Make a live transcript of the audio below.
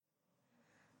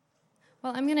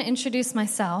Well, I'm going to introduce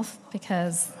myself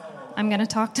because I'm going to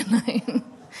talk tonight.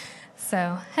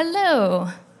 So, hello.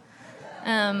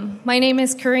 My name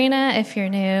is Karena, if you're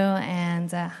new,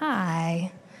 and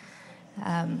hi.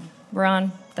 We're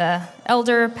on the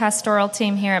elder pastoral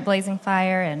team here at Blazing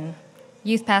Fire, and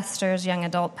youth pastors, young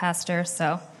adult pastors,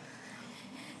 so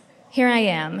here I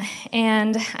am,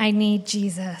 and I need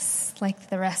Jesus like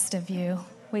the rest of you.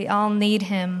 We all need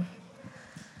him.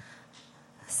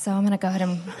 So I'm going to go ahead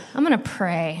and I'm going to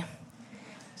pray.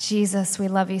 Jesus, we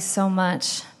love you so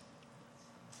much.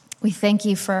 We thank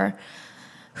you for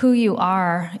who you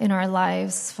are in our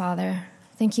lives, Father.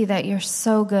 Thank you that you're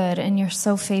so good and you're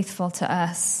so faithful to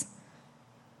us.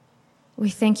 We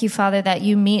thank you, Father, that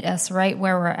you meet us right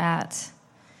where we're at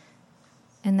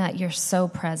and that you're so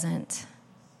present.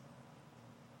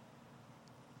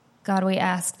 God, we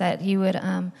ask that you would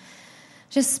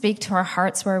just speak to our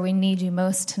hearts where we need you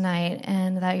most tonight,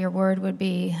 and that your word would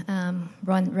be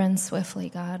run swiftly,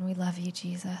 God. We love you,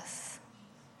 Jesus.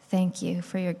 Thank you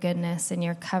for your goodness and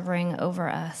your covering over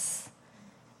us.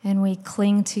 And we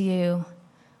cling to you.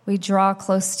 We draw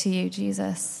close to you,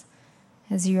 Jesus,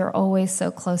 as you are always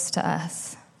so close to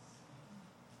us.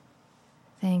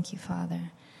 Thank you,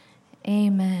 Father.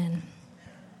 Amen.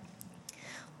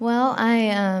 Well, I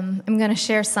am going to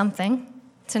share something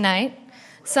tonight.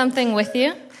 Something with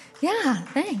you. Yeah,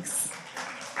 thanks.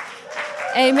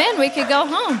 Amen. We could go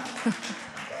home.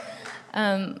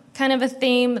 Kind of a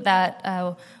theme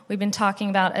that we've been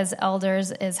talking about as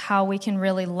elders is how we can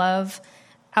really love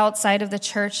outside of the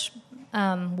church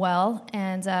well.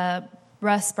 And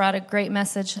Russ brought a great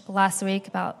message last week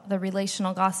about the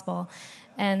relational gospel.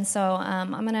 And so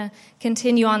I'm going to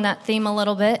continue on that theme a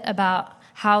little bit about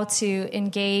how to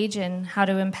engage and how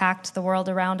to impact the world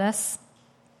around us.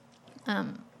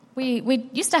 We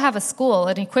used to have a school,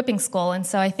 an equipping school, and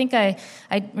so I think I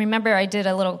remember I did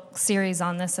a little series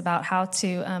on this about how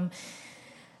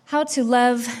to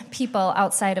love people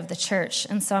outside of the church.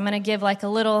 And so I'm going to give like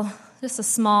just a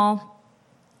small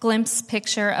glimpse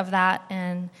picture of that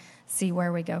and see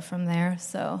where we go from there.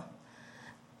 So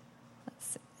let's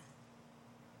see.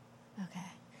 Okay.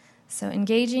 So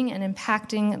engaging and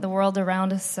impacting the world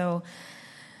around us. So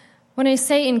when I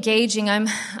say engaging, I'm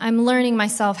learning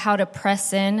myself how to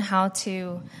press in, how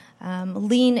to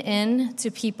lean in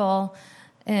to people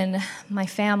in my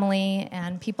family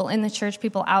and people in the church,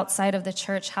 people outside of the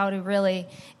church, how to really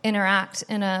interact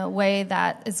in a way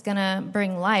that is going to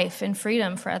bring life and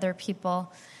freedom for other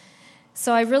people.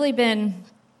 So I've really been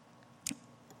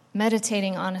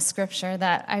meditating on a scripture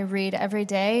that I read every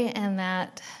day and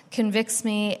that convicts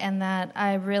me, and that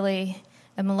I really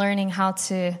am learning how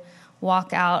to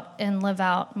walk out and live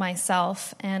out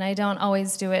myself. And I don't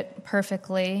always do it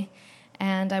perfectly,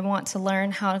 and I want to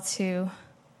learn how to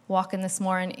walk in this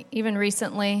more. And even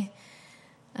recently,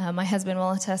 my husband will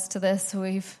attest to this,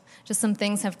 some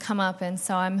things have come up, and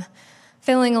so I'm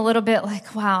feeling a little bit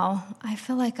like, wow, I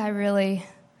feel like I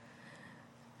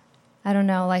don't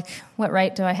know, like, what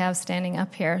right do I have standing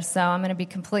up here? So I'm going to be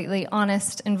completely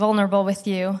honest and vulnerable with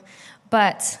you.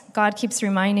 But God keeps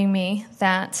reminding me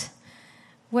that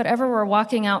whatever we're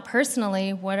walking out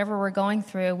personally, whatever we're going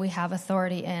through, we have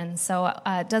authority in. So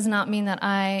it does not mean that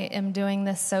I am doing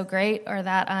this so great or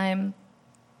that I'm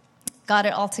got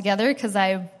it all together, because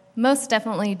I most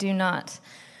definitely do not.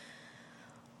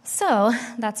 So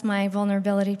that's my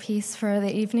vulnerability piece for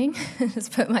the evening.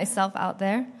 Just put myself out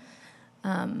there.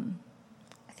 I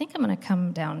think I'm going to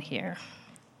come down here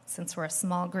since we're a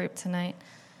small group tonight.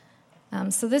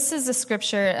 So this is a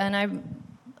scripture, and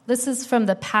this is from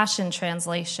the Passion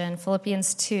Translation,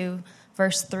 Philippians 2,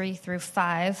 verse 3 through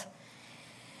 5.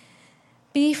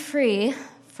 Be free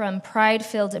from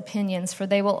pride-filled opinions, for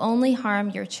they will only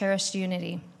harm your cherished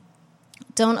unity.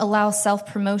 Don't allow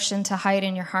self-promotion to hide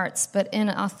in your hearts, but in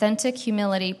authentic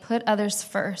humility, put others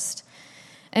first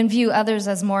and view others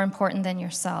as more important than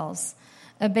yourselves.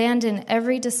 Abandon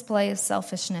every display of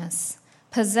selfishness.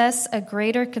 Possess a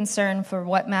greater concern for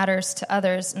what matters to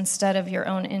others instead of your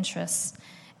own interests.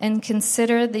 And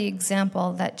consider the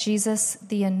example that Jesus,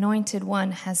 the Anointed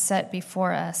One, has set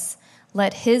before us.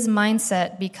 Let his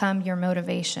mindset become your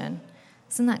motivation.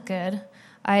 Isn't that good?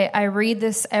 I read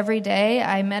this every day.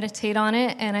 I meditate on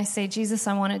it, and I say, Jesus,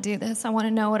 I want to do this. I want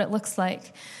to know what it looks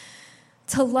like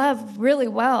to love really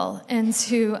well and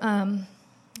to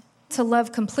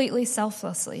love completely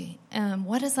selflessly.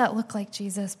 What does that look like,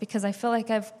 Jesus? Because I feel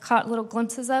like I've caught little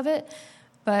glimpses of it,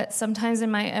 but sometimes in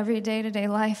my every day-to-day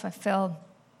life, I feel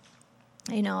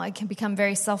I can become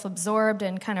very self-absorbed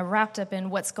and kind of wrapped up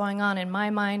in what's going on in my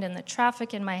mind and the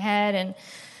traffic in my head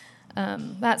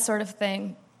and that sort of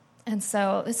thing. And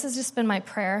so this has just been my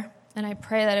prayer And I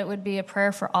pray that it would be a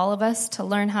prayer for all of us to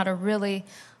learn how to really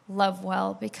love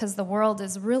well, because the world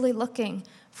is really looking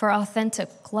for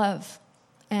authentic love.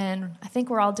 And I think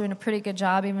we're all doing a pretty good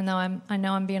job, even though I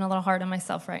know I'm being a little hard on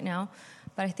myself right now.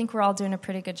 But I think we're all doing a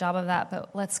pretty good job of that.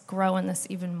 But let's grow in this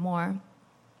even more.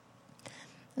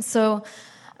 So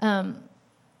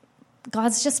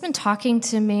God's just been talking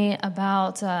to me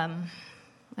about,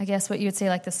 I guess what you would say,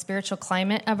 like the spiritual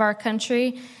climate of our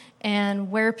country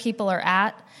and where people are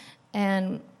at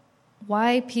and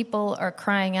why people are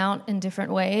crying out in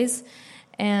different ways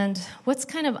and what's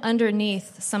kind of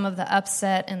underneath some of the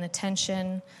upset and the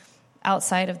tension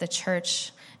outside of the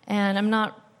church. And I'm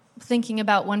not thinking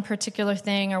about one particular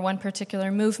thing or one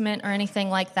particular movement or anything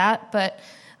like that, but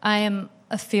I am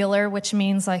a feeler, which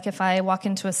means like if I walk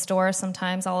into a store,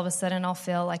 sometimes all of a sudden I'll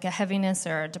feel like a heaviness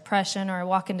or a depression, or I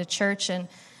walk into church and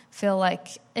feel like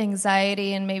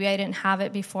anxiety, and maybe I didn't have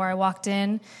it before I walked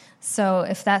in. So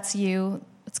if that's you,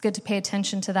 it's good to pay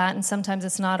attention to that. And sometimes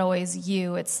it's not always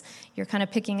you. You're kind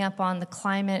of picking up on the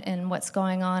climate and what's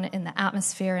going on in the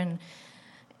atmosphere,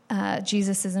 and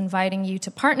Jesus is inviting you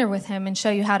to partner with him and show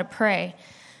you how to pray.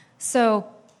 So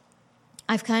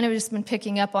I've kind of just been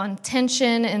picking up on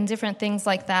tension and different things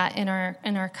like that in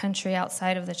our country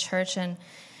outside of the church. And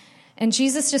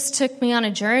Jesus just took me on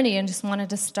a journey and just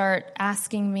wanted to start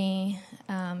asking me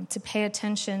to pay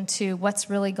attention to what's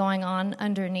really going on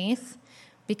underneath.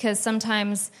 Because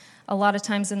a lot of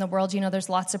times in the world, there's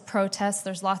lots of protests,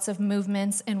 there's lots of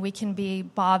movements, and we can be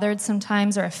bothered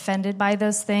sometimes or offended by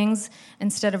those things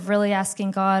instead of really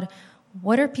asking God,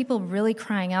 what are people really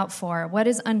crying out for? What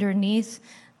is underneath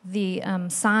the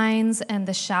signs and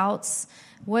the shouts?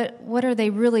 What are they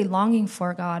really longing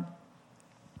for, God?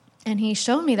 And he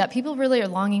showed me that people really are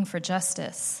longing for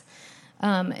justice.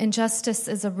 And justice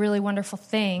is a really wonderful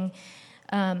thing.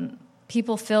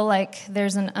 People feel like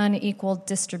there's an unequal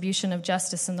distribution of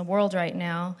justice in the world right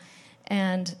now,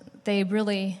 and they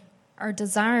really are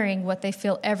desiring what they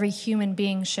feel every human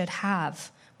being should have,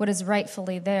 what is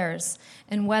rightfully theirs.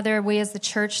 And whether we as the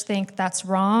church think that's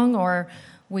wrong, or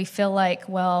we feel like,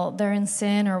 well, they're in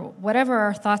sin, or whatever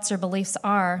our thoughts or beliefs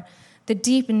are, the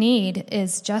deep need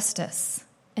is justice.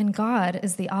 And God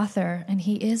is the author, and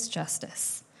he is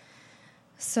justice.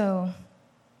 So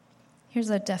here's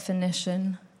a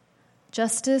definition.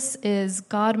 Justice is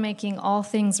God making all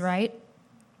things right.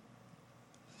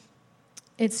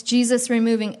 It's Jesus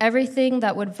removing everything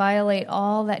that would violate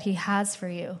all that he has for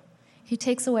you. He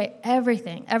takes away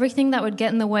everything that would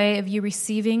get in the way of you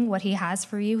receiving what he has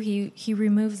for you. He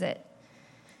removes it.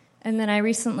 And then I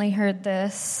recently heard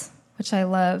this, which I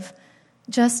love.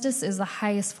 Justice is the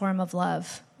highest form of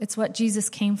love. It's what Jesus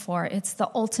came for. It's the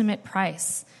ultimate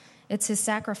price. It's his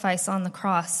sacrifice on the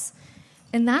cross.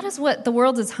 And that is what the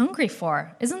world is hungry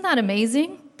for. Isn't that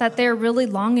amazing? That they're really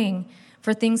longing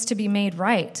for things to be made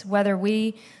right, whether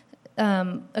we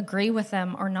agree with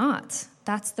them or not.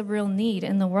 That's the real need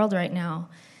in the world right now.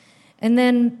 And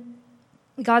then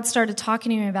God started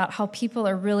talking to me about how people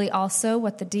are really also,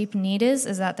 what the deep need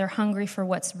is that they're hungry for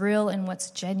what's real and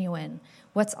what's genuine,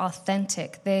 what's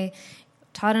authentic.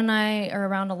 Todd and I are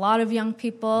around a lot of young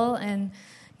people, and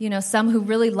some who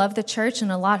really love the church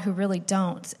and a lot who really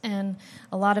don't. And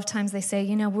a lot of times they say,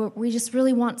 we just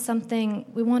really want something.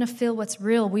 We want to feel what's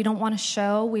real. We don't want to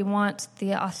show. We want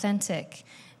the authentic.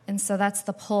 And so that's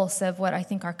the pulse of what I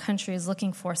think our country is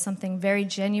looking for, something very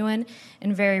genuine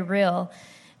and very real.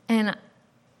 And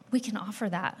we can offer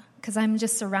that, because I'm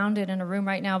just surrounded in a room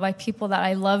right now by people that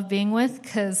I love being with,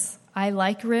 because I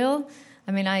like real.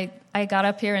 I mean, I got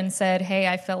up here and said, hey,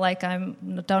 I feel like I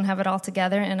don't have it all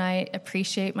together, and I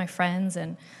appreciate my friends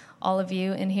and all of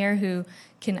you in here who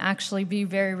can actually be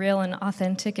very real and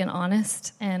authentic and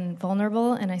honest and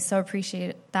vulnerable, and I so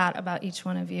appreciate that about each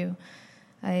one of you.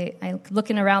 I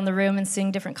looking around the room and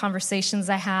seeing different conversations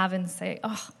I have and say,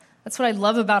 oh, that's what I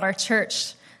love about our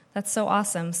church. That's so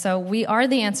awesome. So we are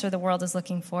the answer the world is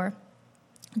looking for.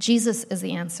 Jesus is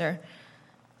the answer,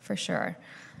 for sure.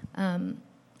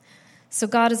 So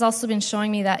God has also been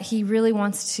showing me that he really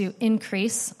wants to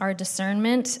increase our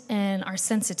discernment and our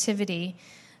sensitivity.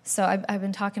 So I've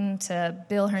been talking to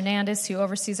Bill Hernandez, who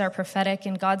oversees our prophetic,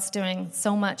 and God's doing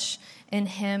so much in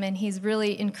him, and he's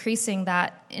really increasing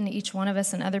that in each one of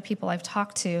us and other people I've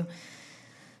talked to.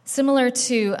 Similar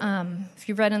to, if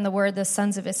you read in the Word, the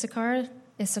sons of Issachar,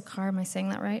 am I saying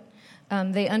that right?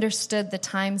 They understood the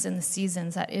times and the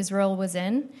seasons that Israel was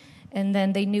in, and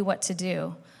then they knew what to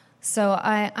do. So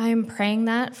I'm praying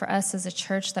that for us as a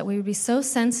church, that we would be so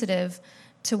sensitive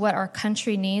to what our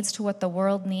country needs, to what the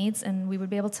world needs, and we would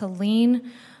be able to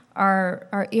lean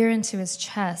our ear into his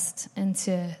chest and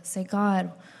to say,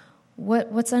 God,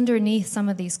 what's underneath some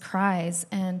of these cries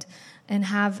and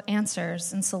have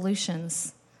answers and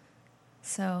solutions.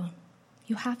 So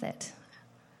you have it.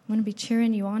 I'm going to be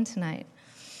cheering you on tonight.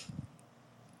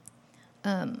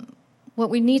 What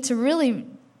we need to really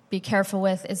be careful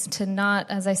with is to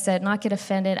not, as I said, not get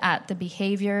offended at the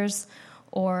behaviors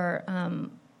or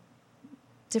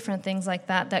different things like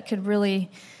that could really,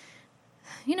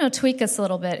 tweak us a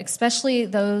little bit, especially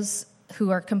those who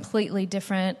are completely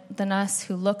different than us,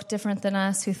 who look different than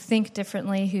us, who think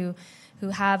differently, who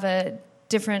have a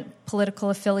different political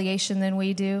affiliation than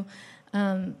we do.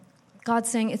 God's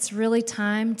saying it's really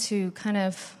time to kind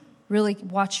of really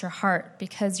watch your heart,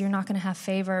 because you're not going to have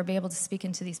favor or be able to speak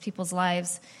into these people's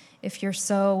lives if you're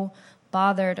so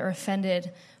bothered or offended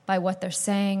by what they're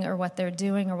saying or what they're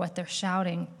doing or what they're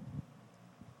shouting.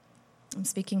 I'm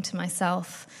speaking to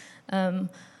myself.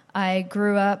 I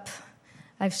grew up,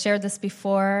 I've shared this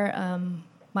before,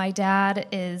 my dad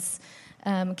is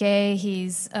gay.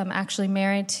 He's actually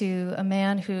married to a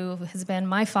man who has been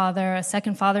my father, a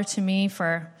second father to me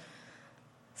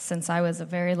since I was a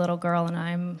very little girl, and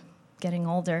I'm getting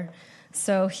older.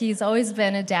 So he's always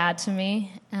been a dad to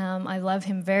me. I love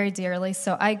him very dearly.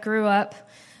 So I grew up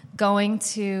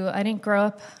I didn't grow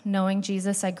up knowing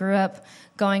Jesus. I grew up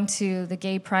going to the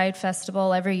Gay Pride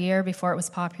Festival every year before it was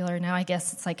popular. Now I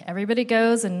guess it's like everybody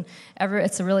goes, and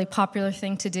it's a really popular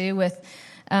thing to do with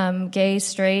gay,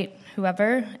 straight,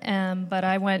 whoever. But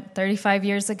I went 35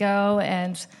 years ago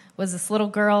and was this little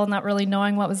girl not really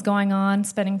knowing what was going on,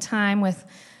 spending time with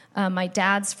my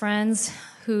dad's friends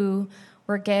who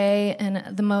were gay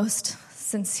and the most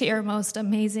sincere, most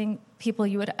amazing people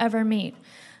you would ever meet.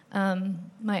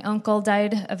 My uncle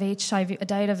died of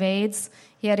AIDS.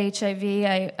 He had HIV.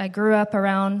 I grew up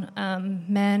around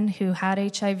men who had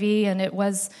HIV, and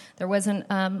there wasn't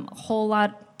a whole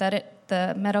lot that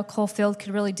the medical field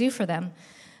could really do for them.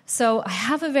 So I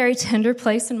have a very tender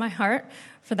place in my heart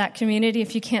for that community,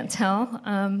 if you can't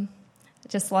tell.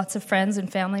 Just lots of friends and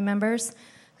family members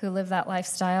who live that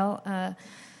lifestyle. I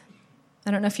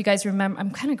don't know if you guys remember.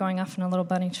 I'm kind of going off on a little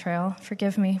bunny trail.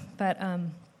 Forgive me. But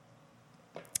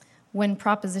when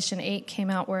Proposition 8 came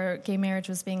out where gay marriage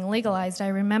was being legalized, I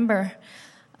remember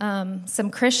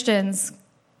some Christians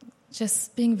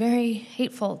just being very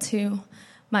hateful to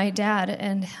my dad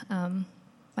and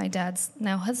my dad's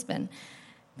now husband,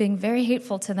 being very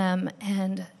hateful to them.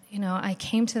 And, I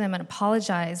came to them and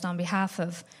apologized on behalf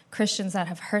of Christians that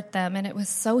have hurt them. And it was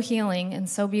so healing and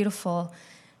so beautiful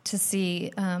to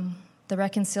see the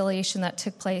reconciliation that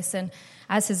took place. And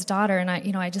as his daughter, and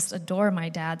I just adore my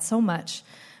dad so much,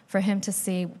 for him to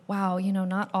see, wow,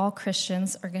 not all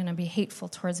Christians are going to be hateful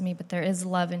towards me, but there is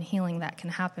love and healing that can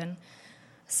happen.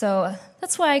 So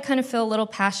that's why I kind of feel a little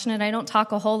passionate. I don't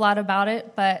talk a whole lot about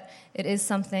it, but it is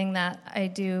something that I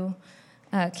do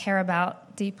care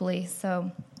about deeply.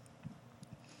 So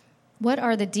what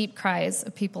are the deep cries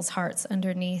of people's hearts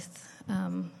underneath?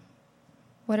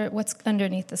 What's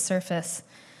underneath the surface?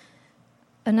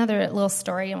 Another little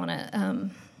story I want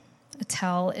to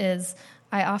tell is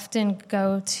I often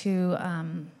go to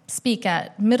speak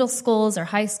at middle schools or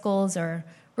high schools or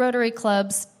Rotary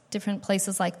clubs, different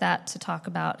places like that, to talk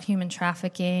about human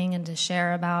trafficking and to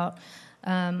share about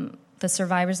the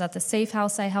survivors at the safe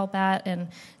house I help at and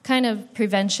kind of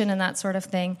prevention and that sort of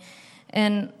thing.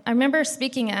 And I remember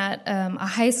speaking at a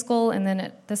high school, and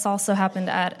then this also happened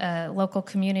at a local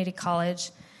community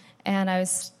college, and I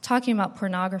was talking about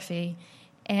pornography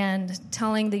and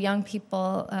telling the young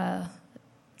people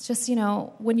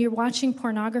when you're watching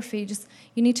pornogaphy,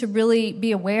 you need to really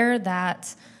be aware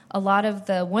that a lot of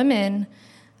the women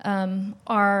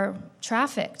are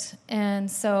trafficked. And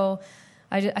so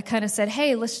I kind of said,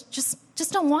 hey, let's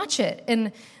just don't watch it.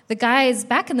 And the guys,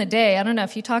 back in the day, I don't know,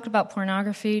 if you talked about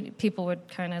pornography, people would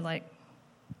kind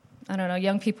of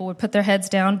young people would put their heads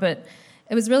down. But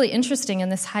it was really interesting. In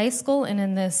this high school and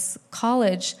in this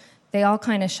college, they all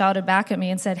kind of shouted back at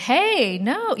me and said, hey,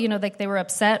 no, they were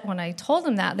upset when I told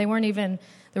them that.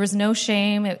 There was no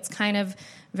shame. It's kind of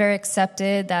very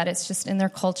accepted that it's just in their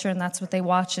culture and that's what they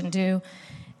watch and do.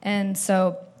 And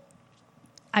so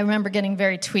I remember getting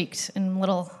very tweaked and a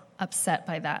little upset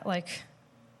by that. Like,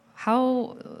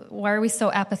 why are we so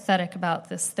apathetic about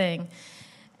this thing?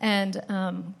 And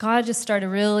God just started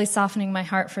really softening my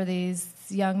heart for these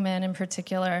young men in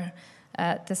particular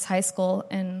at this high school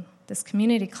and this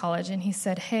community college, and he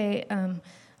said, hey, I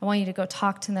want you to go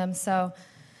talk to them. So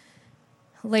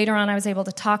later on, I was able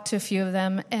to talk to a few of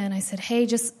them, and I said, hey,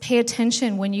 just pay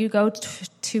attention when you go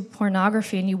to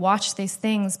pornography and you watch these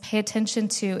things. Pay attention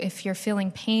to if you're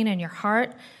feeling pain in your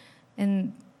heart.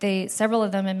 And several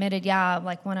of them admitted, yeah,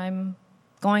 like when I'm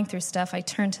going through stuff, I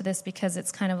turn to this because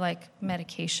it's kind of like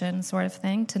medication sort of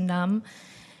thing to numb.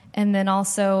 And then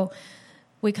also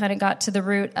we kind of got to the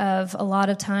root of a lot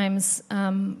of times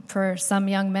for some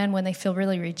young men when they feel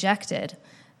really rejected,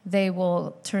 they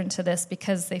will turn to this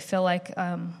because they feel like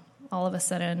all of a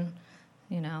sudden,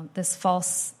 this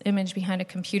false image behind a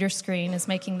computer screen is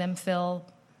making them feel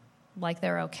like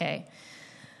they're okay.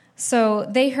 So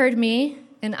they heard me,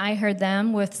 and I heard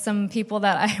them with some people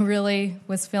that I really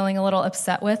was feeling a little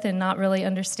upset with and not really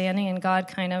understanding, and God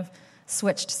kind of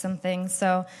switched some things.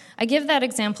 So I give that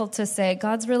example to say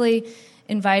God's really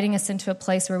inviting us into a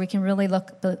place where we can really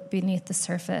look beneath the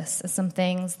surface at some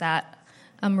things that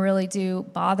really do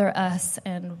bother us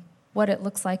and what it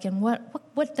looks like, and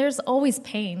what there's always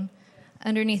pain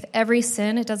underneath every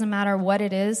sin. It doesn't matter what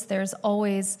it is, there's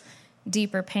always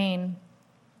deeper pain,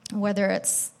 whether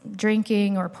it's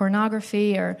drinking or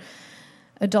pornography or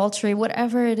adultery,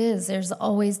 whatever it is, there's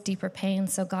always deeper pain.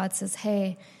 So God says,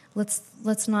 hey,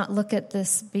 let's not look at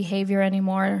this behavior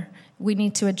anymore. We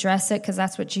need to address it because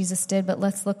that's what Jesus did, but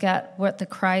let's look at what the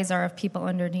cries are of people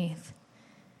underneath.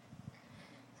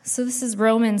 So this is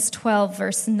Romans 12,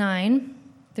 verse 9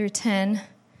 through 10.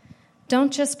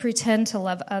 Don't just pretend to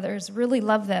love others, really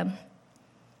love them.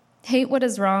 Hate what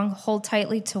is wrong, hold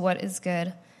tightly to what is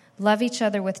good. Love each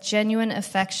other with genuine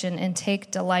affection and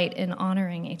take delight in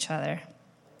honoring each other.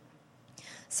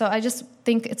 So I just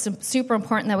think it's super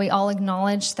important that we all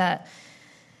acknowledge that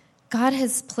God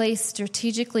has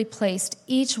strategically placed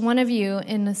each one of you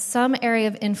in some area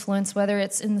of influence, whether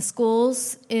it's in the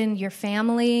schools, in your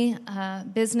family,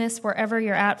 business, wherever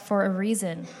you're at for a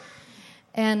reason.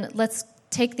 And let's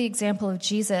take the example of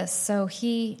Jesus. So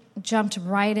he jumped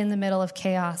right in the middle of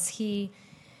chaos. He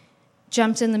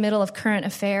jumped in the middle of current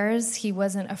affairs. He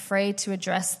wasn't afraid to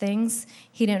address things.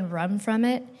 He didn't run from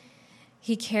it.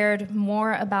 He cared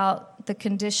more about the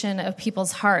condition of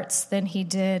people's hearts than he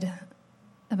did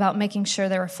about making sure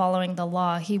they were following the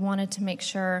law. He wanted to make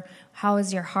sure, how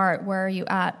is your heart? Where are you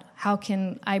at? How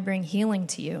can I bring healing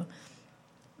to you?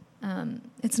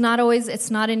 It's not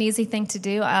an easy thing to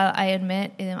do. I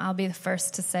admit, and I'll be the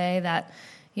first to say that,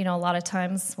 a lot of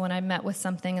times when I met with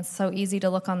something, it's so easy to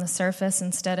look on the surface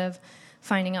instead of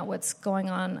finding out what's going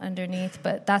on underneath.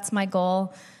 But that's my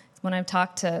goal. When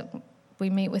we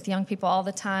meet with young people all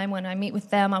the time. When I meet with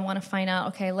them, I want to find out,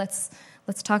 okay, let's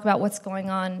talk about what's going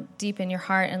on deep in your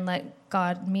heart and let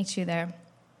God meet you there.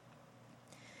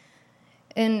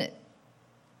 In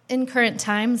current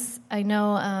times, I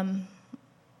know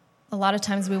a lot of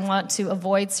times we want to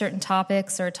avoid certain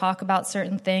topics or talk about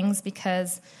certain things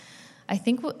because I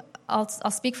think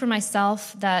I'll speak for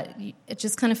myself that it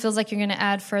just kind of feels like you're going to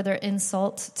add further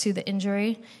insult to the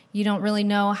injury. You don't really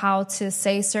know how to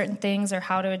say certain things or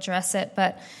how to address it.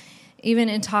 But even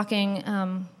in talking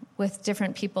with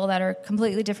different people that are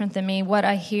completely different than me, what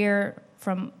I hear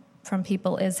from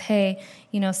people is, hey,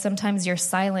 sometimes your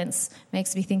silence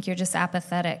makes me think you're just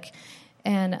apathetic.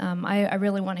 And I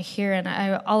really want to hear, and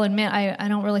I'll admit I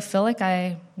don't really feel like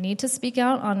I need to speak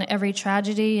out on every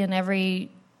tragedy and every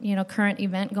current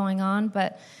event going on,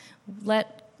 but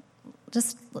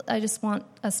I just want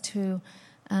us to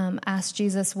ask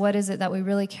Jesus, what is it that we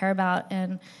really care about,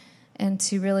 and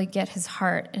to really get his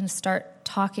heart and start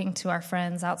talking to our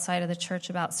friends outside of the church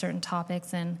about certain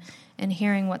topics and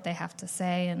hearing what they have to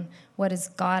say and what does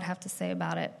God have to say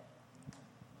about it.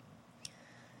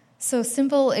 So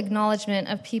simple acknowledgement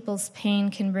of people's pain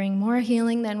can bring more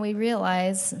healing than we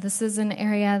realize. This is an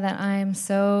area that I'm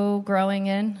so growing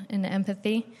in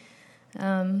empathy.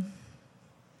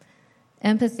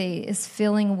 Empathy is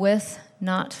feeling with,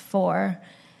 not for.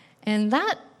 And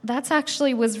that's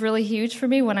actually was really huge for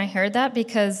me when I heard that,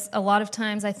 because a lot of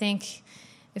times I think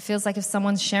it feels like if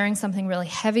someone's sharing something really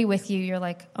heavy with you, you're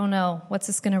like, oh no, what's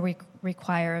this going to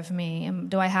require of me?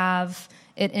 Do I have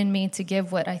it in me to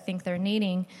give what I think they're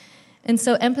needing? And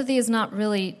so empathy is not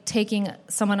really taking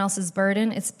someone else's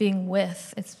burden. It's being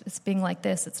with. It's being like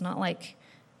this. It's not like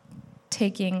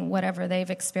taking whatever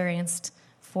they've experienced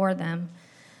for them.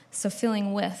 So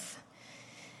feeling with.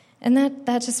 And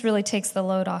that just really takes the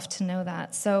load off to know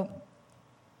that. So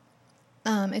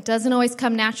it doesn't always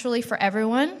come naturally for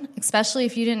everyone, especially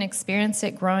if you didn't experience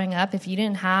it growing up. If you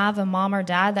didn't have a mom or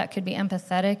dad that could be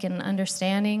empathetic and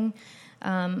understanding,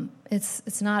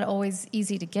 it's not always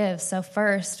easy to give. So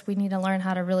first, we need to learn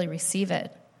how to really receive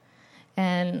it.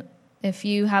 And if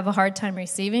you have a hard time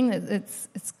receiving,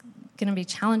 it's going to be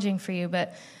challenging for you.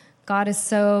 But God is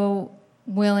so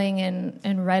willing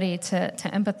and ready to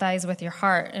empathize with your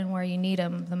heart and where you need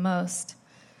him the most.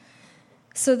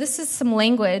 So this is some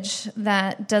language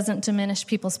that doesn't diminish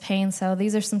people's pain. So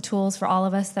these are some tools for all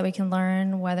of us that we can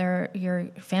learn, whether you're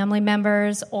family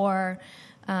members or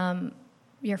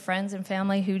your friends and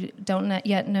family who don't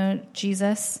yet know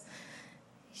Jesus.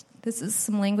 This is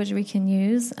some language we can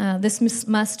use. This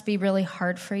must be really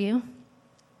hard for you.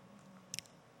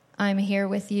 I'm here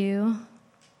with you.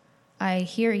 I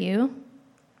hear you.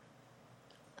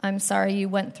 I'm sorry you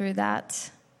went through that.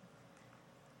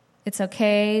 It's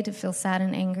okay to feel sad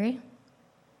and angry.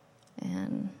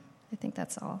 And I think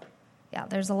that's all. Yeah,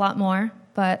 there's a lot more.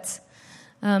 But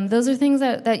those are things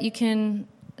that you can,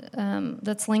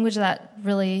 that's language that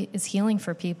really is healing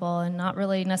for people and not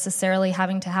really necessarily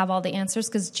having to have all the answers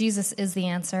because Jesus is the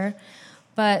answer.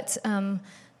 But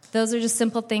those are just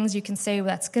simple things you can say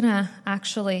that's going to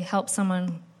actually help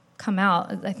someone come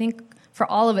out. I think for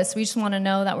all of us, we just want to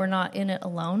know that we're not in it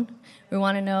alone. We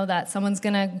want to know that someone's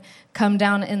going to come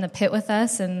down in the pit with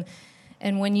us. And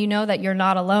when you know that you're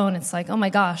not alone, it's like, oh my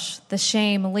gosh, the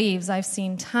shame leaves. I've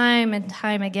seen time and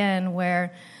time again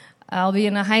where I'll be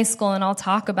in a high school and I'll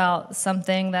talk about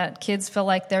something that kids feel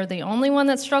like they're the only one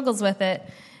that struggles with it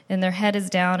and their head is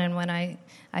down. And when I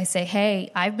say,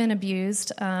 hey, I've been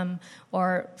abused,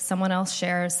 or someone else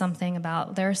shares something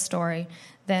about their story,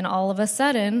 then all of a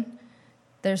sudden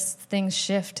there's things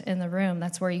shift in the room.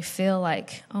 That's where you feel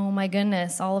like, oh my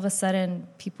goodness, all of a sudden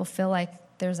people feel like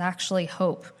there's actually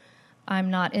hope.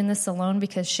 I'm not in this alone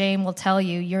because shame will tell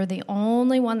you you're the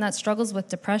only one that struggles with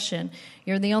depression.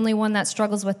 You're the only one that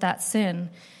struggles with that sin.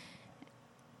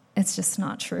 It's just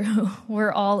not true.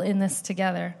 We're all in this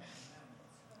together.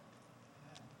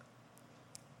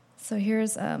 So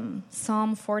here's Psalm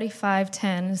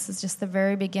 45:10. This is just the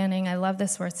very beginning. I love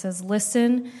this where it says,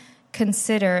 listen,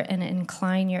 consider, and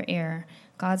incline your ear.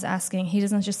 God's asking, he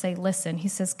doesn't just say listen. He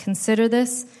says, consider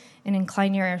this and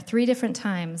incline your ear 3 different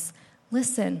times.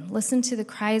 Listen to the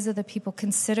cries of the people.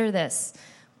 Consider this.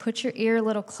 Put your ear a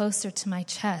little closer to my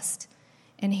chest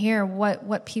and hear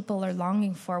what people are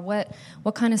longing for. What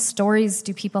kind of stories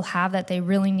do people have that they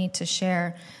really need to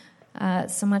share?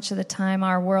 So much of the time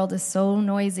our world is so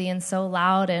noisy and so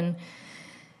loud, and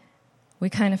we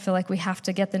kind of feel like we have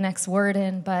to get the next word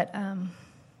in. But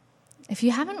if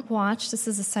you haven't watched, this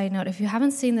is a side note, if you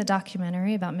haven't seen the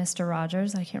documentary about Mr.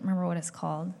 Rogers, I can't remember what it's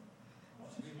called.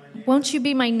 Won't You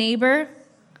Be My Neighbor?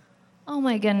 Oh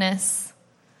my goodness.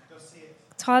 Go see it.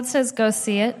 Todd says go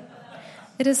see it.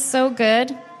 It is so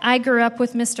good. I grew up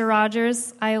with Mr.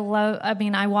 Rogers. I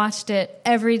watched it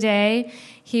every day.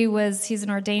 He's an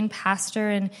ordained pastor,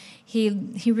 and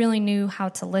he really knew how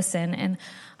to listen. And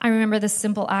I remember the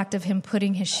simple act of him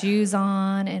putting his shoes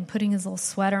on and putting his little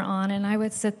sweater on, and I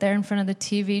would sit there in front of the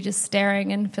TV just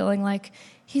staring and feeling like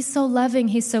he's so loving,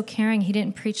 he's so caring. He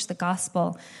didn't preach the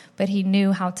gospel, but he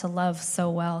knew how to love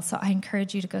so well. So I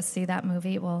encourage you to go see that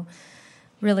movie. It will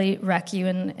really wreck you,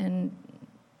 and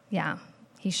yeah,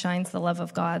 he shines the love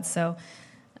of God. So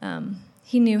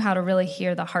he knew how to really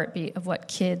hear the heartbeat of what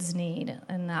kids need,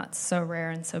 and that's so rare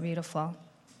and so beautiful.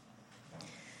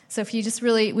 So if you just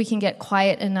we can get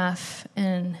quiet enough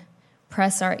and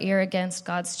press our ear against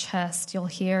God's chest, you'll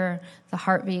hear the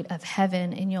heartbeat of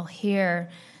heaven, and you'll hear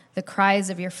the cries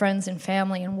of your friends and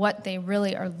family and what they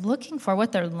really are looking for,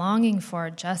 what they're longing for,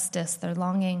 justice. They're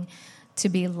longing to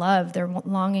be loved. They're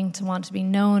longing to want to be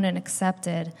known and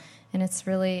accepted. And it's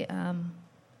really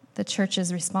the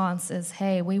church's response is,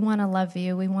 hey, we want to love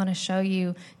you. We want to show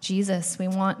you Jesus. We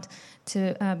want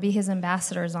to be his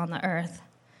ambassadors on the earth.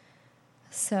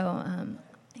 So,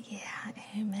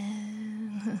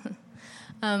 amen.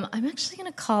 I'm actually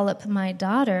going to call up my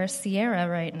daughter, Sierra,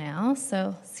 right now.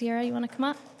 So, Sierra, you want to come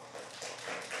up?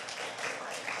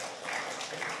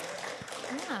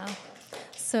 Yeah.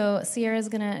 So, Sierra's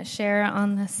going to share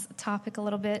on this topic a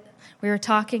little bit. We were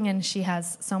talking, and she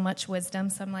has so much wisdom.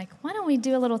 So I'm like, why don't we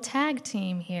do a little tag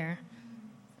team here?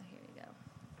 So here you go.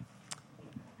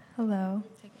 Hello.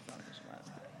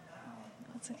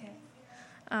 That's okay.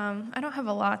 I don't have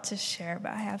a lot to share,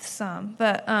 but I have some.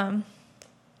 But,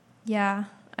 yeah,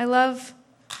 I love...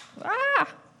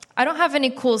 I don't have any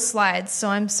cool slides, so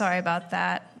I'm sorry about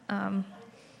that.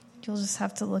 You'll just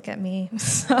have to look at me.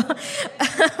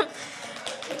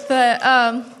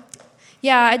 But,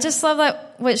 yeah, I just love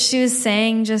that what she was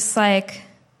saying, just like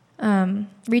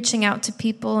reaching out to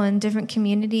people in different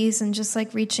communities and just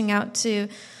like reaching out to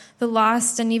the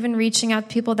lost and even reaching out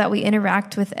to people that we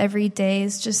interact with every day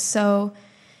is just so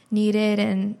needed.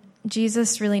 And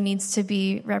Jesus really needs to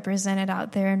be represented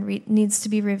out there and needs to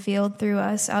be revealed through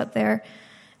us out there.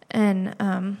 And,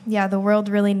 the world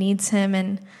really needs him.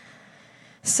 And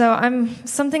so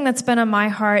something that's been on my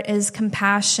heart is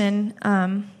compassion.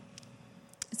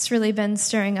 it's really been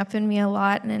stirring up in me a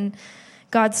lot, and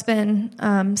God's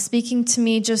been speaking to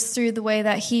me just through the way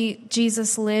that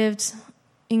Jesus lived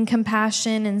in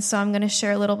compassion, and so I'm going to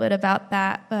share a little bit about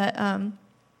that. But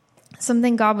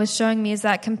something God was showing me is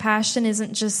that compassion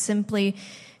isn't just simply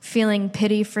feeling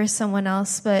pity for someone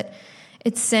else, but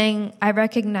it's saying, I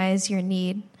recognize your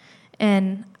need,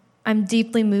 and I'm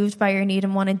deeply moved by your need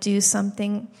and want to do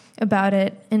something about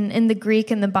it. And in the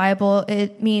Greek in the Bible,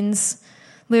 it means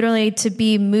literally to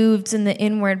be moved in the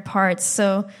inward parts.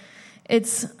 So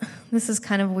this is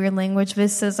kind of weird language, but it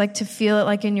says like to feel it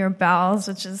like in your bowels,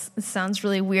 it sounds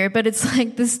really weird, but it's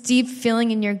like this deep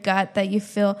feeling in your gut that you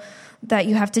feel that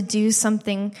you have to do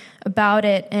something about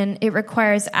it, and it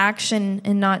requires action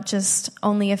and not just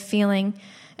only a feeling.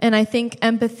 And I think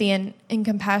empathy and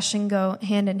compassion go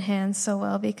hand in hand so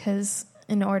well, because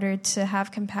in order to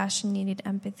have compassion, you need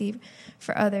empathy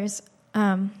for others.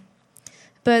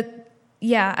 But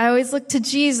yeah, I always look to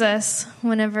Jesus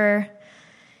whenever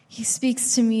he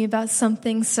speaks to me about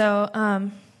something. So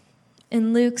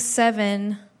in Luke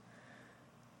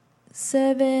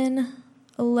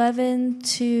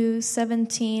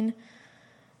 7:11-17,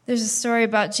 there's a story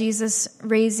about Jesus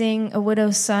raising a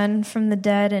widow's son from the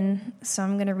dead, and so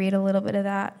I'm going to read a little bit of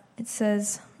that. It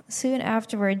says, soon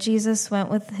afterward, Jesus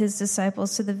went with his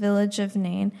disciples to the village of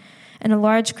Nain, and a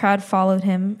large crowd followed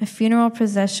him. A funeral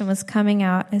procession was coming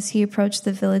out as he approached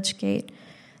the village gate.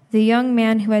 The young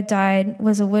man who had died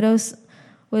was a widow's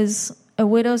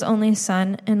only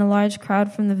son, and a large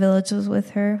crowd from the village was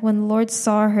with her. When the Lord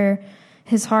saw her,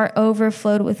 his heart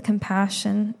overflowed with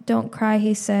compassion. Don't cry,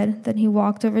 he said. Then he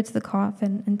walked over to the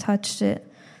coffin and touched it,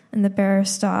 and the bearer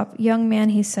stopped. Young man,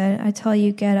 he said, I tell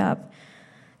you, get up.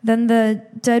 Then the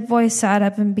dead boy sat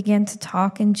up and began to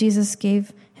talk, and Jesus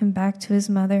gave him back to his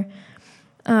mother.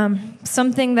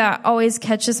 Something that always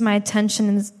catches my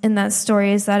attention in that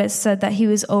story is that it said that he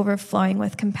was overflowing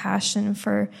with compassion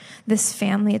for this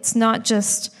family. It's not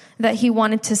just that he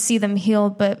wanted to see them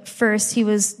healed, but first he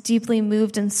was deeply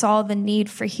moved and saw the need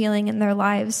for healing in their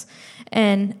lives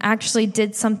and actually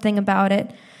did something about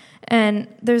it. And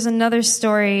there's another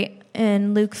story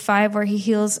in Luke 5 where he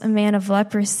heals a man of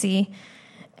leprosy.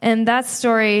 And that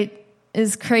story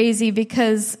is crazy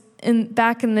because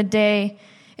back in the day,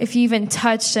 if you even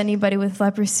touched anybody with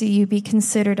leprosy, you'd be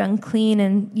considered unclean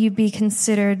and you'd be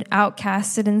considered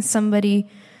outcasted and somebody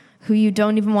who you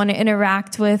don't even want to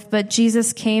interact with. But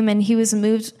Jesus came and he was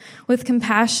moved with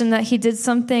compassion that he did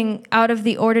something out of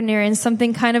the ordinary and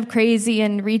something kind of crazy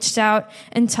and reached out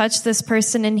and touched this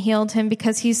person and healed him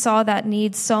because he saw that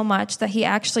need so much that he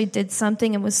actually did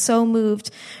something and was so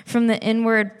moved from the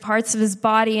inward parts of his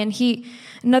body. And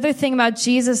another thing about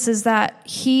Jesus is that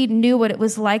he knew what it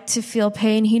was like to feel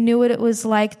pain. He knew what it was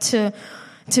like to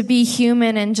be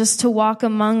human and just to walk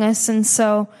among us. And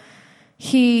so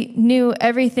he knew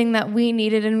everything that we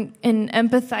needed and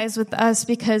empathized with us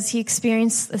because he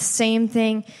experienced the same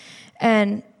thing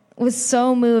and was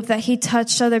so moved that he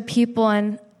touched other people.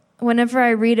 And whenever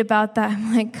I read about that,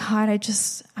 I'm like, God,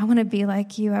 I want to be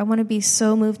like you. I want to be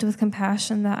so moved with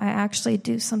compassion that I actually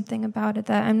do something about it,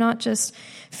 that I'm not just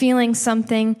feeling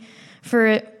something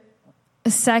for a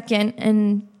second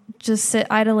and just sit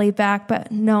idly back,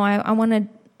 but no, I want to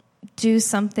do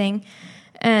something.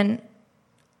 And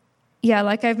yeah,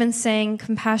 like I've been saying,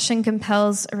 compassion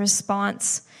compels a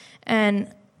response.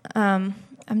 And I'm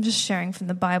just sharing from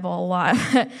the Bible a lot.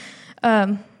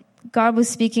 God was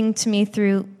speaking to me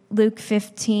through Luke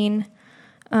 15.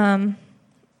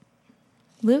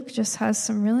 Luke just has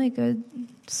some really good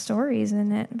stories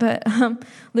in it. But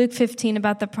Luke 15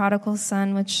 about the prodigal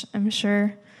son, which I'm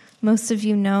sure most of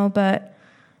you know. But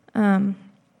the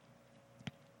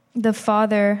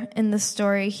father in the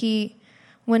story,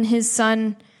 when his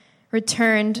son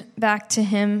returned back to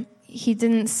him, he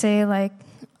didn't say like,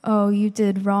 oh, you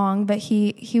did wrong, but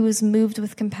he was moved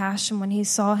with compassion when he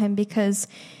saw him because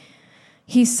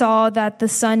he saw that the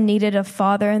son needed a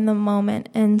father in the moment.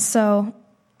 And so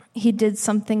he did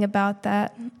something about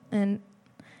that. And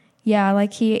yeah,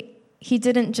 like he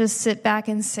didn't just sit back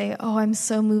and say, oh, I'm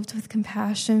so moved with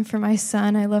compassion for my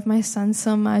son. I love my son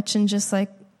so much. And just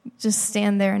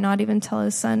stand there and not even tell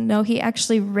his son. No, he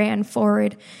actually ran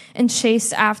forward and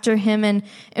chased after him and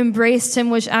embraced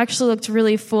him, which actually looked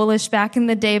really foolish back in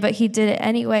the day, but he did it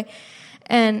anyway.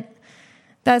 And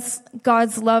that's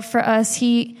God's love for us.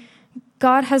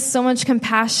 God has so much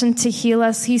compassion to heal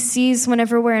us. He sees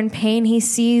whenever we're in pain. He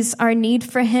sees our need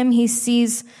for him. He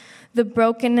sees the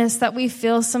brokenness that we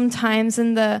feel sometimes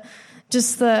and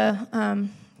just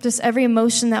every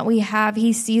emotion that we have.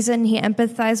 He sees it and he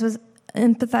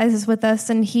empathizes with us,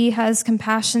 and he has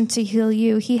compassion to heal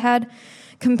you. He had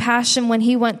compassion when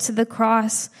he went to the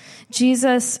cross.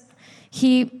 Jesus,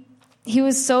 he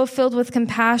was so filled with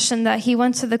compassion that he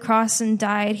went to the cross and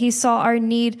died. He saw our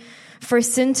need for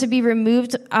sin to be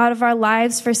removed out of our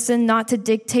lives, for sin not to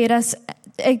dictate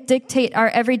our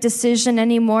every decision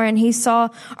anymore. And he saw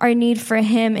our need for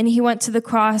him, and he went to the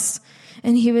cross,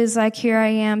 and he was like, here I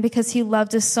am, because he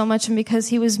loved us so much, and because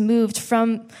he was moved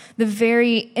from the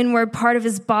very inward part of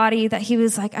his body that he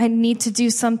was like, I need to do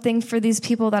something for these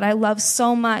people that I love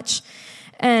so much.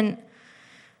 And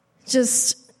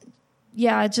just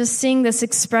seeing this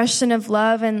expression of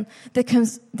love and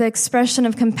the expression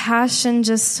of compassion,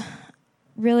 just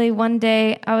really one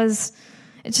day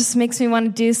it just makes me want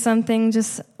to do something.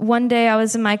 Just one day I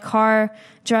was in my car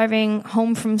driving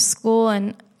home from school,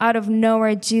 and out of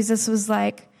nowhere, Jesus was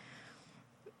like,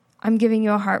 I'm giving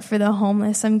you a heart for the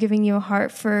homeless. I'm giving you a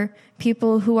heart for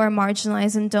people who are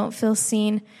marginalized and don't feel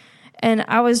seen. And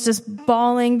I was just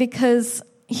bawling because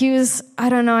I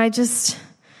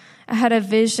had a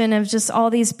vision of just all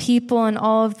these people and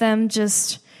all of them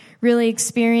just really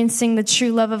experiencing the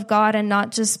true love of God and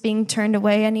not just being turned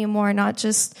away anymore, not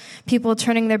just people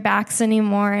turning their backs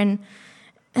anymore. And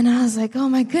I was like, oh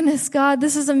my goodness, God,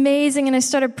 this is amazing. And I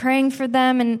started praying for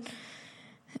them.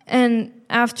 And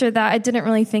after that, I didn't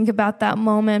really think about that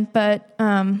moment, but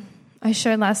I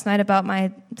shared last night about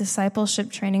my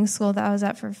discipleship training school that I was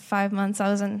at for 5 months. I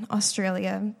was in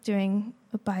Australia doing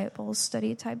a Bible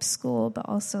study type school, but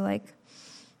also like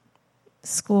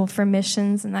school for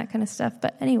missions and that kind of stuff.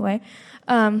 But anyway,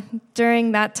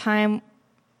 during that time,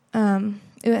 I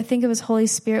think it was Holy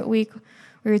Spirit Week,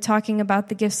 we were talking about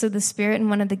the gifts of the Spirit, and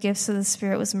one of the gifts of the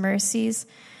Spirit was mercies.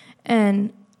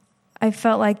 And I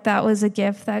felt like that was a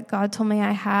gift that God told me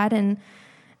I had,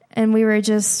 and we were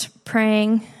just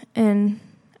praying and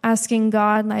asking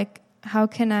God, like, how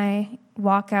can I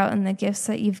walk out in the gifts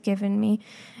that you've given me?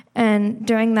 And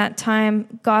during that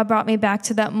time, God brought me back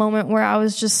to that moment where I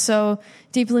was just so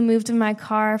deeply moved in my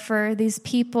car for these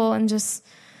people and just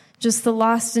the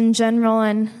lost in general.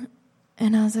 And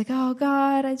I was like, oh,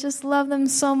 God, I just love them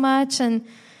so much. And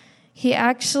he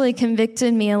actually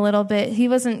convicted me a little bit. He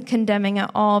wasn't condemning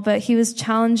at all, but he was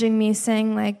challenging me,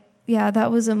 saying, like, yeah,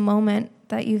 that was a moment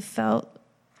that you felt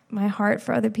my heart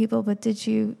for other people, but did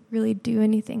you really do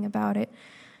anything about it?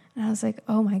 And I was like,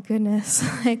 oh, my goodness.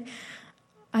 Like,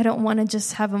 I don't want to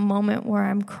just have a moment where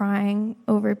I'm crying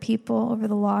over people, over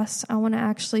the lost. I want to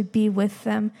actually be with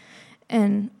them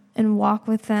and walk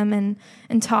with them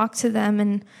and talk to them.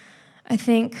 And I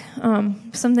think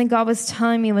something God was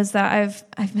telling me was that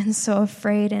I've been so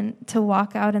afraid and to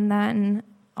walk out in that. And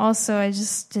also I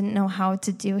just didn't know how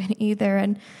to do it either.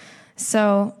 And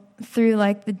so through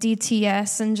like the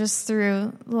DTS and just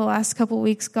through the last couple of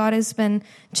weeks, God has been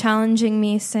challenging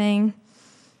me, saying,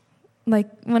 like,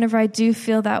 whenever I do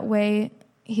feel that way,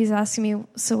 he's asking me,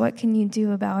 so what can you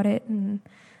do about it? And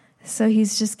so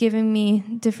he's just giving me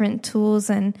different tools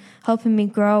and helping me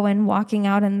grow and walking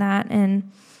out in that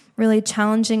and really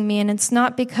challenging me. And it's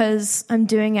not because I'm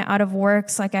doing it out of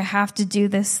works, like I have to do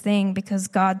this thing because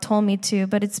God told me to,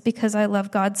 but it's because I love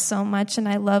God so much, and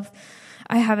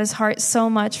I have his heart so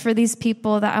much for these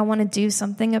people that I want to do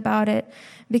something about it,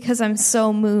 because I'm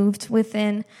so moved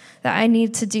within that I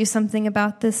need to do something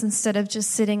about this instead of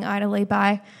just sitting idly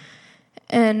by.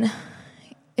 And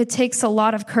it takes a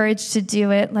lot of courage to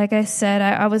do it. Like I said,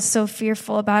 I was so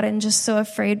fearful about it and just so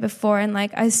afraid before, and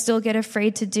like I still get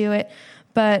afraid to do it.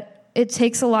 But it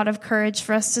takes a lot of courage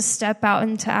for us to step out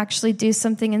and to actually do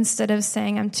something instead of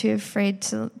saying, I'm too afraid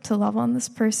to love on this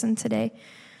person today.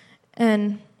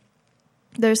 And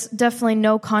there's definitely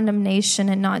no condemnation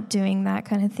in not doing that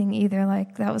kind of thing either.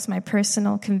 Like, that was my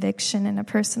personal conviction and a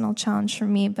personal challenge for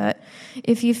me. But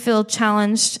if you feel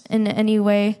challenged in any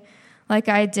way like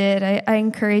I did, I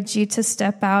encourage you to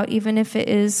step out, even if it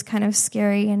is kind of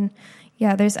scary. And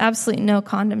yeah, there's absolutely no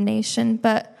condemnation.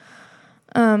 But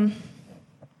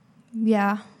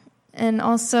yeah. And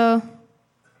also,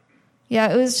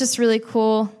 yeah, it was just really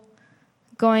cool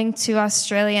going to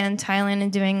Australia and Thailand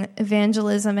and doing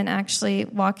evangelism and actually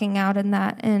walking out in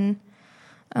that. And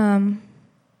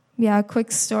yeah, a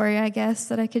quick story, I guess,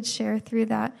 that I could share through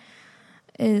that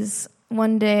is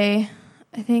one day,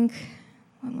 I think,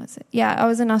 when was it? Yeah, I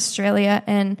was in Australia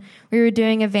and we were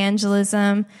doing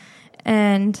evangelism,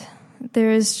 and there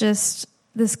was just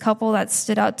this couple that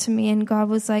stood out to me, and God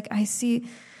was like, I see.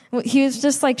 He was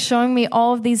just like showing me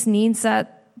all of these needs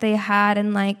that they had,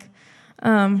 and like,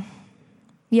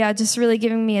 yeah, just really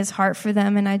giving me his heart for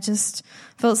them. And I just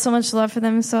felt so much love for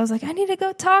them. So I was like, I need to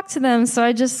go talk to them. So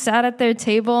I just sat at their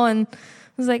table and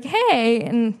was like, hey.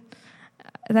 And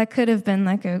That could have been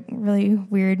like a really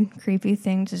weird, creepy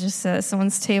thing to just set at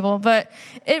someone's table, but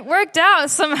it worked out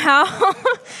somehow.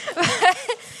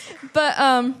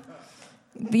 but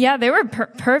yeah, they were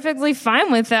perfectly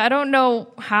fine with it. I don't know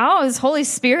how. It was Holy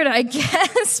Spirit, I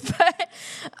guess. But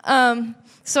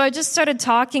so I just started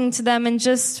talking to them and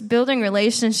just building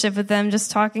relationship with them,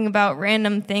 just talking about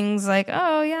random things like,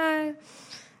 oh, yeah,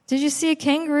 did you see a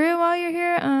kangaroo while you're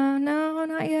here? No,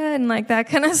 not yet. And like that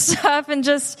kind of stuff. And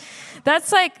just,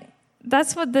 that's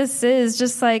what this is,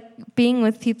 just like being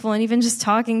with people and even just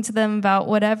talking to them about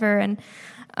whatever. And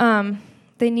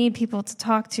they need people to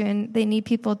talk to, and they need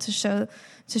people to show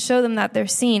them that they're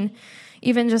seen,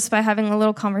 even just by having a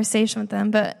little conversation with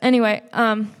them. But anyway,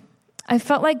 I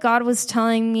felt like God was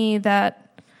telling me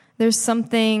that there's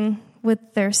something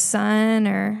with their son,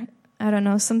 or I don't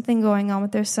know, something going on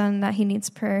with their son that he needs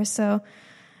prayer. So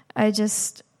I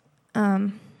just,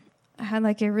 I had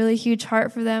like a really huge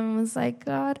heart for them and was like,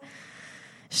 God,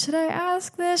 should I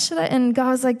ask this? Should I? And God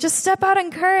was like, just step out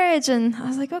in courage. And I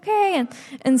was like, okay.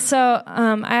 And so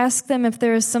I asked them if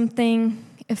there was something,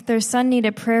 if their son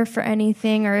needed prayer for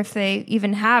anything, or if they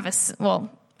even have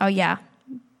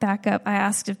back up. I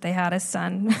asked if they had a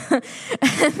son.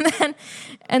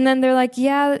 and then they're like,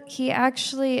 yeah, he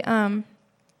actually,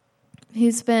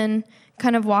 he's been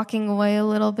kind of walking away a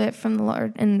little bit from the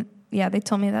Lord. And yeah, they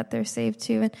told me that they're saved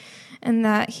too. And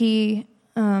that he's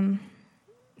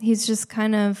just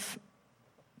kind of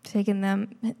taken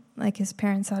them, like his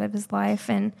parents, out of his life.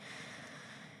 And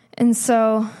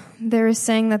so they were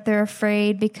saying that they're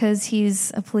afraid because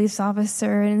he's a police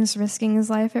officer and is risking his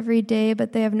life every day,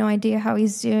 but they have no idea how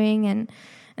he's doing, and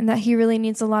that he really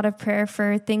needs a lot of prayer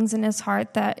for things in his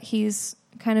heart that he's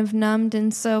kind of numbed.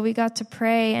 And so we got to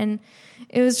pray, and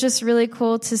it was just really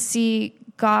cool to see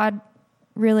God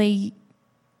really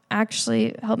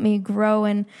actually help me grow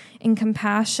in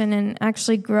compassion, and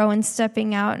actually grow in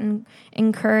stepping out and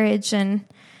in courage, and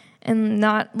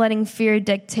not letting fear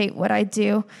dictate what I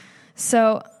do.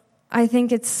 So I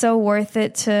think it's so worth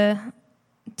it to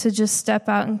just step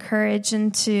out in courage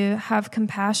and to have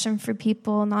compassion for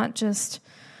people, not just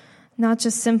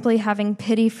simply having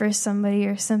pity for somebody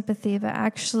or sympathy, but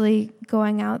actually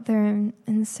going out there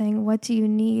and saying, what do you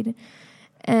need?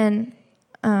 And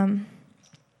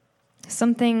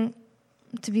something,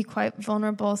 to be quite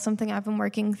vulnerable, something I've been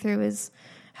working through is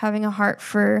having a heart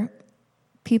for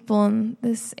people in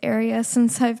this area.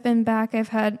 Since I've been back, I've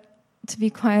had, to be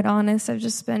quite honest, I've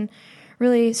just been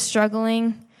really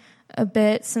struggling a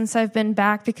bit since I've been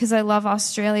back, because I love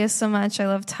Australia so much. I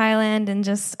love Thailand, and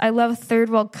I love third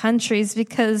world countries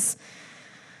because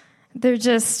they're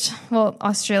just, well,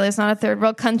 Australia's not a third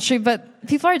world country, but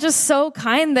people are just so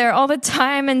kind there all the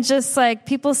time, and just like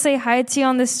people say hi to you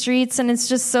on the streets, and it's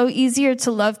just so easier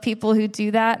to love people who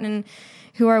do that and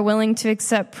who are willing to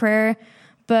accept prayer.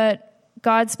 But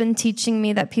God's been teaching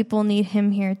me that people need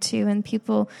him here too, and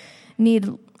people need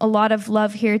a lot of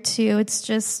love here too. It's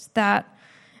just that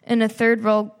in a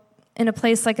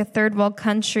place like a third world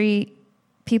country,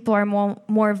 people are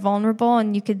more vulnerable,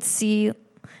 and you could see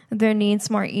their needs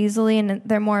more easily, and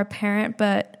they're more apparent.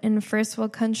 But in a first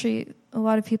world country, a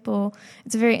lot of people,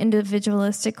 it's a very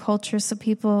individualistic culture, so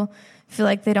people feel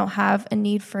like they don't have a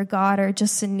need for God, or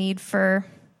just a need for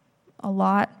a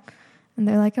lot. And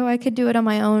they're like, oh, I could do it on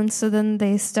my own. So then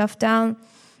they stuff down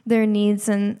their needs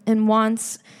and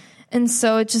wants. And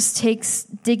so it just takes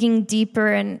digging deeper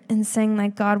and saying,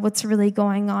 like, God, what's really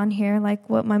going on here? Like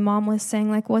what my mom was saying,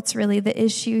 like, what's really the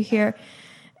issue here?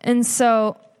 And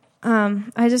so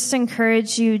I just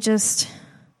encourage you, just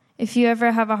if you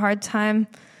ever have a hard time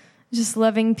just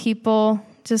loving people,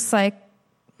 just like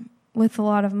with a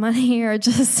lot of money, or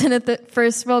just in a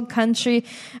first world country,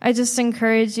 I just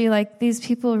encourage you, like, these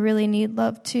people really need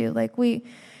love too. Like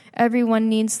everyone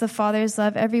needs the Father's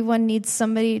love. Everyone needs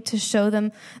somebody to show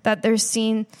them that they're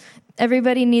seen.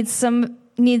 Everybody needs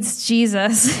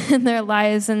Jesus in their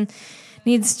lives, and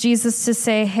needs Jesus to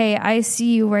say, hey, I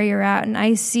see you where you're at, and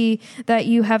I see that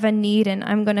you have a need, and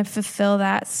I'm going to fulfill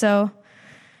that. So,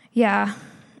 yeah.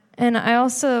 And I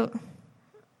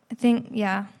think,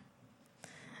 yeah,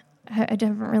 I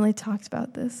haven't really talked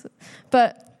about this,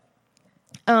 but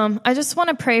I just want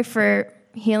to pray for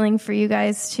healing for you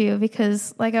guys too,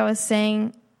 because like I was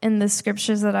saying in the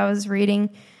scriptures that I was reading,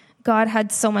 God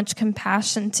had so much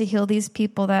compassion to heal these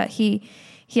people that he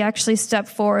actually stepped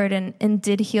forward and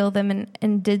did heal them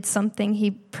and did something.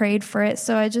 He prayed for it.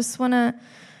 So I just want to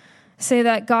say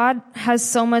that God has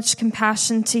so much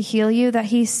compassion to heal you, that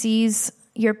he sees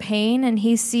your pain and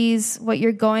he sees what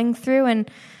you're going through.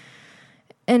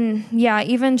 And yeah,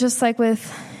 even just like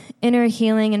with inner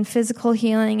healing and physical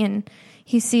healing and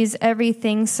he sees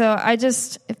everything. So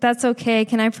if that's okay,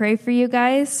 can I pray for you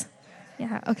guys?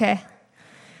 Yeah, okay.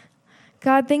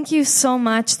 God, thank you so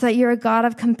much that you're a God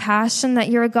of compassion, that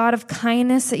you're a God of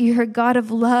kindness, that you're a God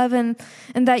of love, and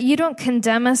that you don't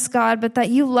condemn us, God, but that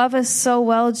you love us so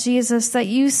well, Jesus, that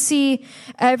you see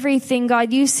everything,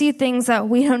 God. You see things that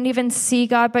we don't even see,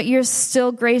 God, but you're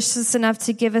still gracious enough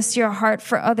to give us your heart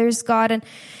for others, God,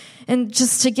 and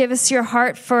just to give us your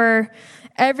heart for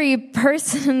every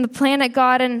person in the planet,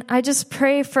 God. And I just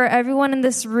pray for everyone in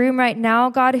this room right now,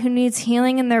 God, who needs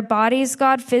healing in their bodies,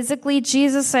 God, physically.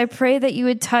 Jesus, I pray that you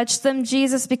would touch them,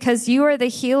 Jesus, because you are the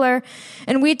healer.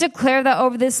 And we declare that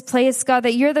over this place, God,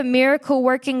 that you're the miracle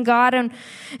working God.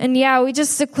 And yeah, we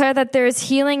just declare that there is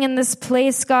healing in this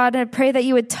place, God. And I pray that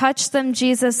you would touch them,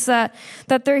 Jesus, that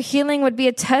their healing would be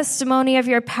a testimony of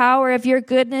your power, of your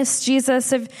goodness,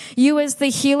 Jesus, of you as the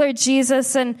healer,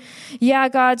 Jesus. And yeah,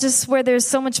 God, just where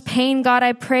there's so much pain, God,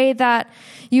 I pray that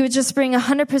you would just bring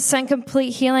 100% complete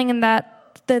healing, and that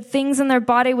the things in their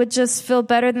body would just feel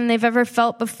better than they've ever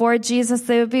felt before, Jesus.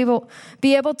 They would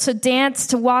be able to dance,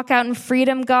 to walk out in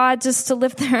freedom, God, just to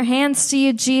lift their hands to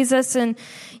you, Jesus. And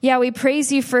yeah, we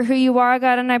praise you for who you are,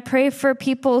 God. And I pray for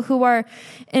people who are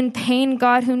in pain,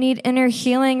 God, who need inner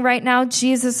healing right now,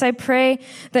 Jesus. I pray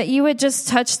that you would just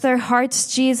touch their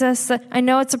hearts, Jesus. I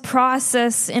know it's a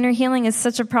process. Inner healing is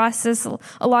such a process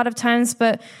a lot of times,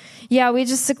 but yeah, we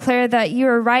just declare that you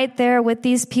are right there with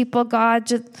these people, God,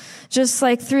 just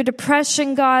like through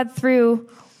depression, God, through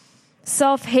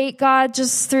self-hate, God,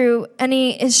 just through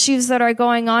any issues that are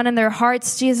going on in their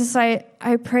hearts, Jesus.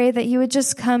 I pray that you would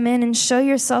just come in and show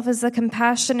yourself as a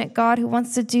compassionate God who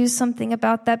wants to do something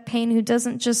about that pain, who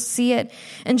doesn't just see it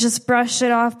and just brush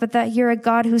it off, but that you're a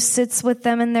God who sits with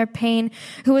them in their pain,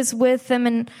 who is with them,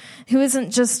 and who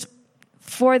isn't just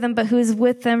for them, but who is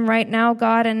with them right now,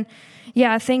 God. And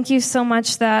yeah, thank you so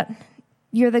much that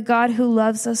you're the God who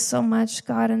loves us so much,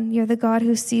 God, and you're the God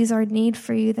who sees our need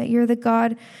for you, that you're the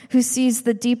God who sees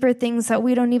the deeper things that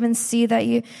we don't even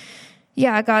see,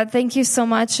 yeah, God, thank you so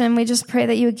much. And we just pray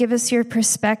that you would give us your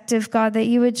perspective, God, that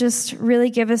you would just really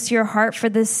give us your heart for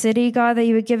this city, God, that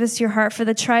you would give us your heart for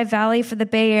the Tri-Valley, for the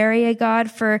Bay Area,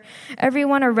 God, for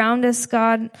everyone around us,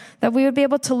 God, that we would be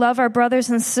able to love our brothers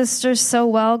and sisters so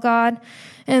well, God,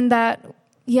 and that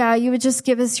yeah, you would just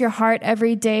give us your heart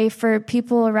every day for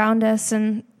people around us,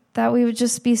 and that we would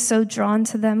just be so drawn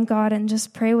to them, God, and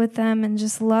just pray with them and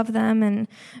just love them and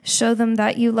show them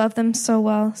that you love them so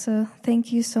well. So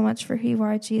thank you so much for who you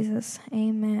are, Jesus.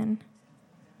 Amen.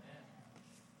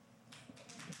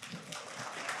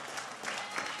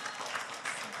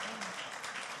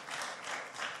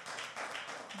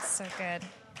 So good.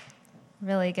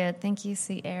 Really good. Thank you,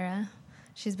 Sierra.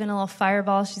 She's been a little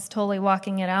fireball. She's totally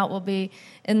walking it out. We'll be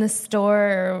in the store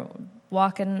or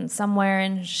walking somewhere,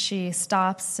 and she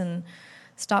stops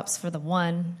for the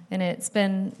one. And it's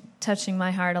been touching my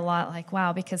heart a lot, like,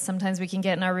 wow, because sometimes we can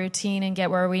get in our routine and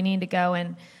get where we need to go,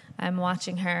 and I'm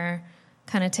watching her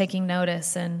kind of taking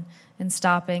notice and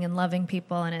stopping and loving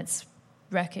people, and it's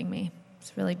wrecking me.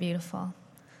 It's really beautiful.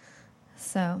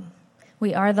 So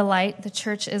we are the light. The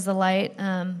church is the light.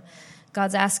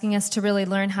 God's asking us to really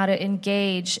learn how to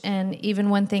engage, and even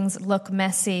when things look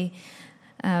messy,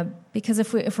 because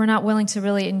if we're not willing to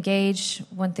really engage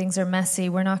when things are messy,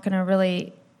 we're not going to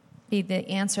really be the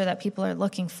answer that people are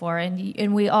looking for,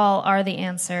 and we all are the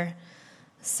answer.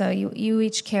 So you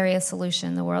each carry a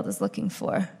solution the world is looking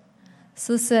for.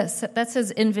 So that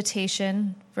says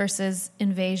invitation versus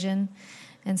invasion,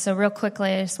 and so real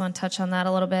quickly, I just want to touch on that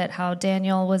a little bit. How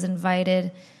Daniel was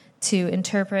invited to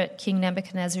interpret King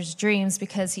Nebuchadnezzar's dreams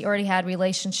because he already had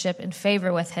relationship and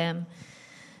favor with him.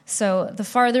 So the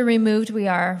farther removed we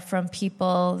are from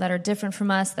people that are different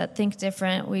from us, that think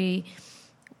different,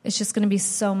 it's just going to be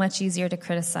so much easier to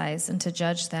criticize and to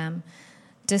judge them.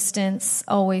 Distance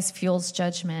always fuels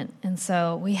judgment. And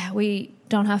so we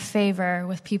don't have favor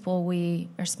with people we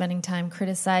are spending time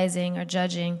criticizing or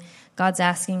judging. God's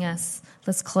asking us,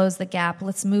 let's close the gap.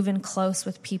 Let's move in close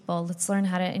with people. Let's learn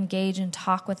how to engage and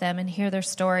talk with them and hear their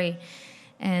story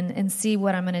and see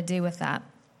what I'm going to do with that.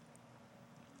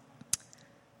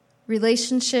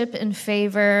 Relationship and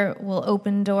favor will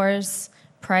open doors.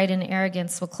 Pride and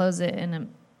arrogance will close it in a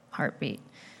heartbeat.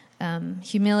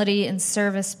 Humility and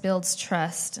service builds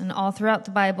trust. And all throughout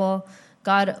the Bible,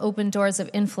 God opened doors of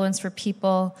influence for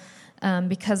people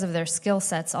because of their skill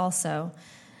sets also.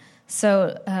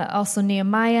 So also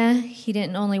Nehemiah, he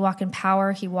didn't only walk in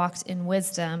power, he walked in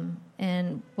wisdom.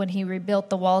 And when he rebuilt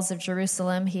the walls of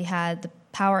Jerusalem, he had the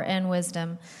power and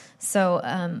wisdom. So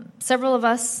several of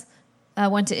us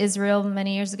went to Israel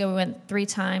many years ago. We went 3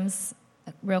 times.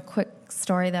 A real quick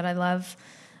story that I love.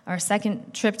 our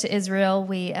second trip to Israel,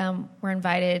 we were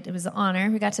invited. It was an honor.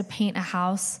 We got to paint a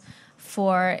house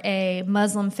for a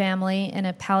Muslim family in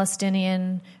a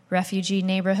Palestinian refugee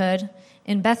neighborhood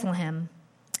in Bethlehem.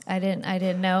 I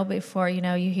didn't know before.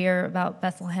 You hear about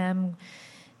Bethlehem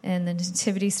and the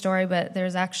nativity story, but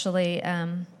there's actually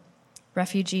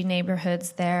refugee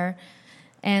neighborhoods there.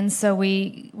 And so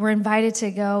we were invited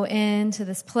to go into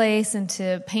this place and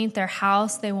to paint their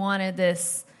house. They wanted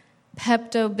this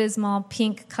Pepto-Bismol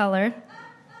pink color,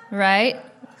 right?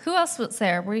 Who else was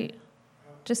there? Were you,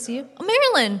 just you? Oh,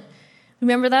 Marilyn.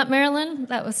 Remember that, Marilyn?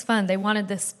 That was fun. They wanted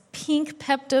this pink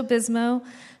Pepto-Bismol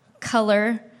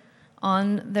color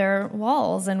on their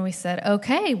walls, and we said,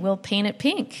 okay, we'll paint it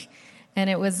pink. And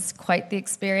it was quite the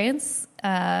experience.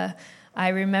 I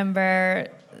remember,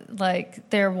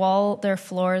 their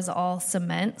floor is all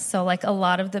cement, so, a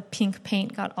lot of the pink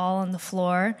paint got all on the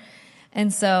floor.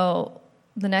 And so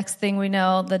the next thing we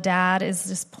know, the dad is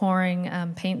just pouring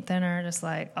paint thinner just,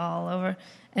 all over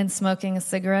and smoking a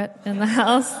cigarette in the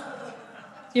house.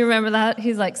 You remember that?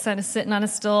 He's, kind of sitting on a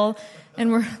stool,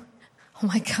 and we're... Oh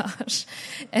my gosh.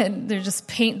 And they're just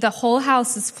the whole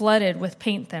house is flooded with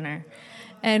paint thinner.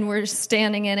 And we're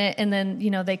standing in it, and then,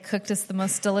 they cooked us the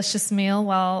most delicious meal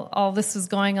while all this was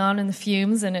going on in the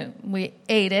fumes, and we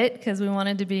ate it because we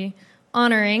wanted to be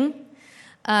honoring.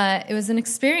 It was an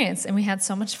experience, and we had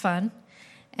so much fun.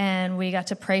 And we got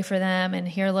to pray for them and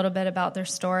hear a little bit about their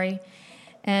story.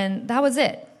 And that was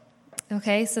it.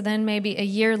 Okay, so then maybe a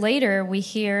year later, we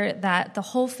hear that the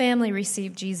whole family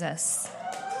received Jesus.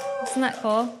 Isn't that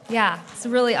cool? Yeah, it's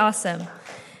really awesome.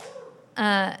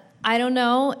 I don't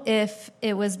know if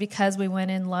it was because we went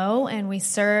in low and we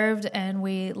served and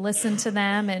we listened to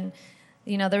them, and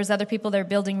there was other people there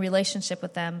building relationship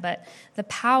with them, but the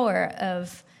power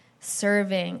of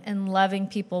serving and loving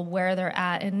people where they're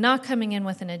at and not coming in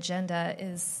with an agenda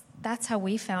that's how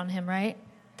we found him, right?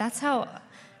 That's how,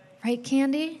 right,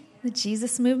 Candy? The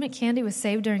Jesus movement. Candy was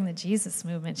saved during the Jesus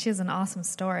movement. She has an awesome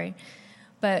story.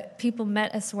 But people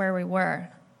met us where we were.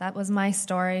 That was my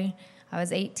story. I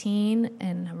was 18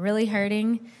 and really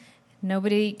hurting.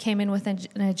 Nobody came in with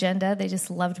an agenda. They just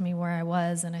loved me where I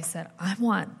was. And I said, I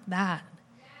want that.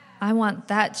 I want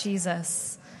that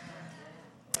Jesus.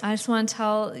 I just want to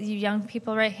tell you young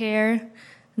people right here,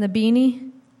 the beanie,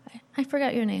 I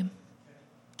forgot your name.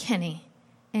 Kenny.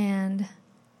 And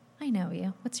I know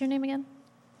you. What's your name again?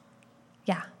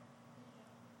 Yeah.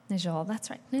 Nijol.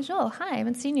 That's right. Nijol. Hi. I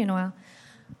haven't seen you in a while.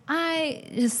 I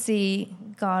just see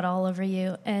God all over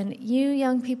you, and you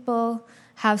young people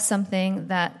have something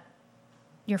that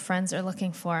your friends are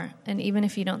looking for, and even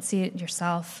if you don't see it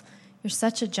yourself, you're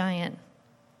such a giant.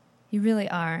 You really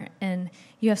are, and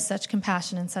you have such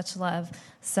compassion and such love.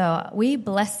 So we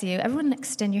bless you. Everyone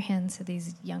extend your hands to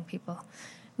these young people.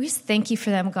 We just thank you for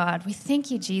them, God. We thank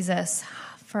you, Jesus,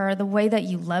 for the way that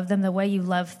you love them, the way you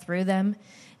love through them,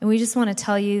 and we just want to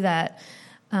tell you that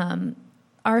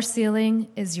our ceiling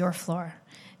is your floor.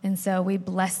 And so we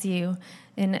bless you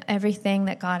in everything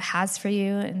that God has for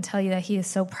you and tell you that he is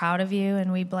so proud of you.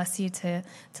 And we bless you to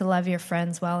love your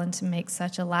friends well and to make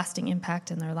such a lasting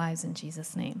impact in their lives in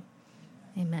Jesus' name.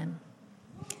 Amen.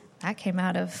 That came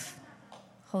out of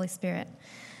Holy Spirit.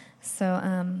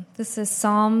 So this is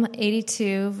Psalm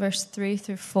 82, verse 3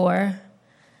 through 4.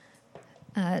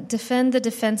 Defend the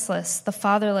defenseless, the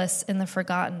fatherless and the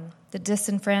forgotten, the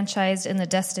disenfranchised and the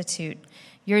destitute.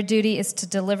 Your duty is to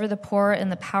deliver the poor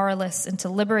and the powerless and to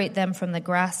liberate them from the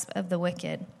grasp of the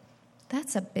wicked.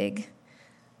 That's a big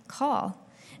call.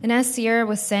 And as Sierra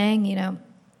was saying,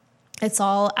 it's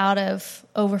all out of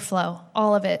overflow,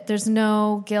 all of it. There's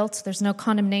no guilt, there's no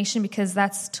condemnation, because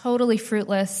that's totally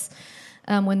fruitless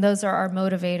when those are our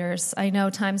motivators. I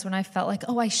know times when I felt like,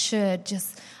 I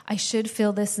should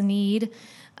feel this need.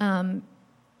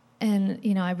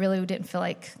 And, I really didn't feel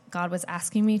like God was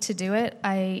asking me to do it.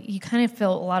 You kind of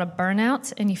feel a lot of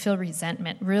burnout and you feel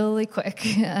resentment really quick.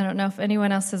 I don't know if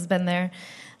anyone else has been there.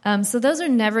 So those are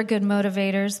never good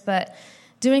motivators, but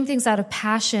doing things out of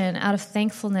passion, out of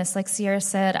thankfulness, like Sierra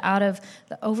said, out of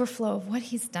the overflow of what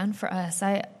he's done for us.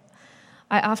 I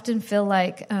often feel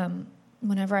like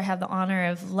whenever I have the honor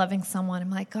of loving someone, I'm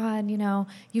like, God,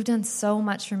 you've done so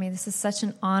much for me. This is such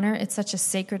an honor. It's such a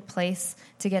sacred place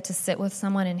to get to sit with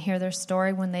someone and hear their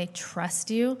story when they trust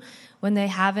you, when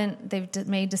they've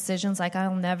made decisions like,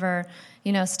 I'll never,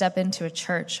 step into a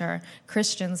church, or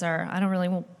Christians, or I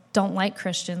don't like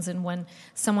Christians. And when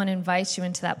someone invites you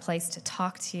into that place to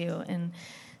talk to you and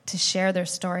to share their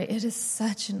story, it is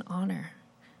such an honor.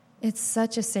 It's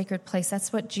such a sacred place.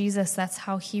 That's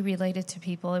how he related to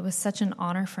people. It was such an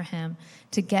honor for him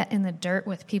to get in the dirt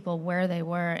with people where they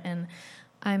were. And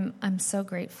I'm so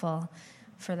grateful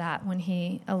for that when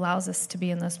he allows us to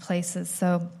be in those places.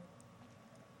 So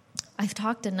I've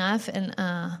talked enough,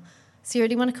 and Sierra,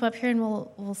 do you want to come up here and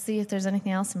we'll see if there's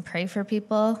anything else and pray for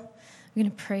people? I'm going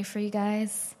to pray for you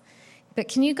guys. But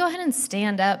can you go ahead and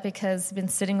stand up, because I've been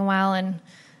sitting a while and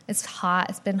it's hot.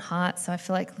 It's been hot, so I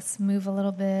feel like let's move a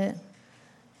little bit.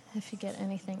 If you get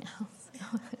anything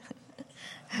else.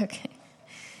 Okay.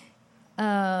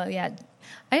 Yeah.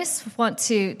 I just want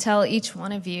to tell each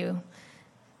one of you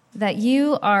that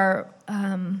you are,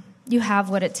 you have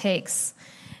what it takes.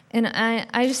 And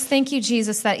I just thank you,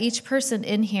 Jesus, that each person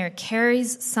in here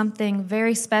carries something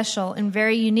very special and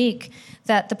very unique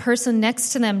that the person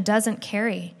next to them doesn't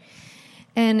carry.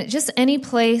 And just any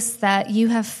place that you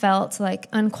have felt like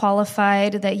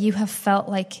unqualified, that you have felt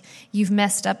like you've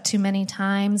messed up too many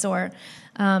times, or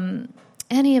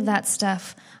any of that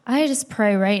stuff, I just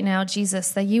pray right now,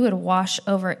 Jesus, that you would wash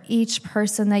over each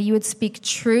person, that you would speak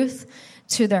truth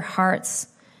to their hearts.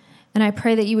 And I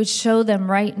pray that you would show them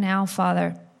right now,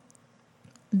 Father,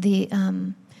 the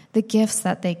gifts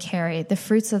that they carry, the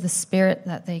fruits of the Spirit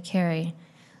that they carry,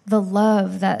 the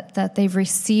love that they've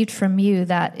received from you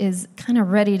that is kind of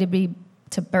ready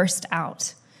to burst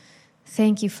out.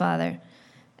 Thank you, Father.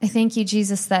 I thank you,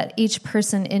 Jesus, that each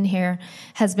person in here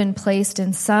has been placed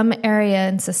in some area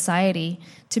in society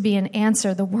to be an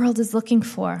answer the world is looking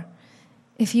for.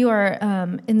 If you are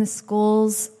in the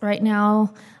schools right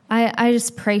now, I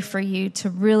just pray for you to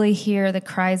really hear the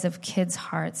cries of kids'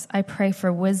 hearts. I pray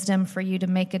for wisdom for you to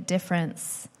make a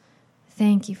difference.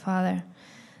 Thank you, Father.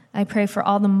 I pray for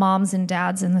all the moms and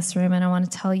dads in this room, and I want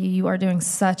to tell you, you are doing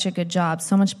such a good job,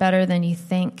 so much better than you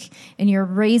think. And you're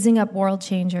raising up world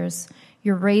changers.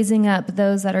 You're raising up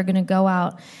those that are going to go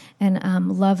out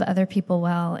and love other people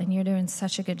well, and you're doing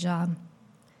such a good job.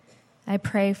 I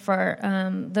pray for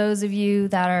those of you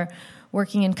that are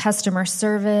working in customer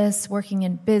service, working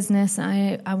in business.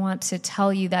 I want to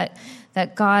tell you that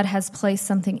God has placed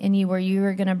something in you where you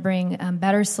are going to bring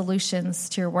better solutions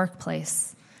to your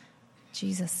workplace. In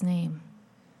Jesus' name.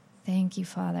 Thank you,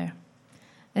 Father.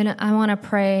 And I want to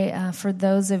pray for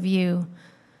those of you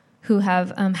who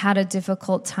have had a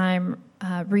difficult time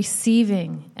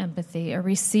receiving empathy or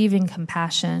receiving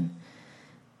compassion.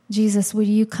 Jesus, would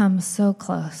you come so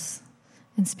close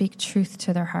and speak truth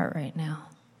to their heart right now?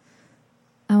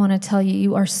 I want to tell you,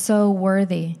 you are so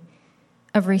worthy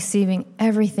of receiving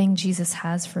everything Jesus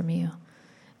has from you.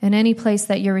 In any place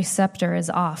that your receptor is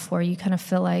off, where you kind of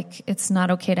feel like it's not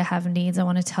okay to have needs, I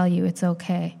want to tell you it's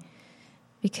okay.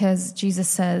 Because Jesus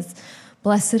says,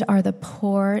 blessed are the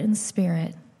poor in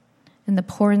spirit. And the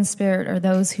poor in spirit are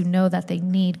those who know that they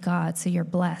need God, so you're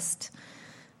blessed.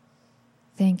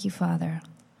 Thank you, Father.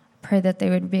 I pray that they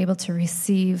would be able to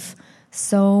receive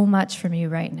so much from you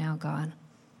right now, God.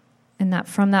 And that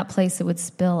from that place it would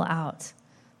spill out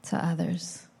to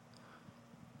others.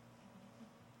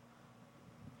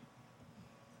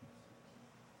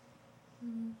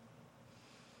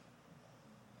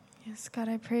 Yes, God,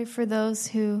 I pray for those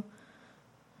who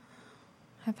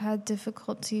have had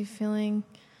difficulty feeling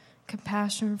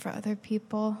compassion for other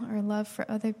people or love for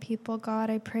other people. God,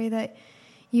 I pray that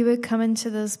you would come into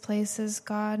those places,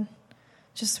 God,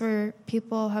 just where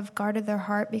people have guarded their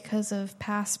heart because of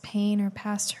past pain or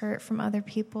past hurt from other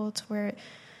people, to where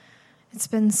it's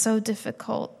been so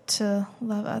difficult to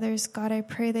love others. God, I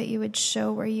pray that you would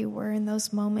show where you were in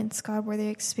those moments, God, where they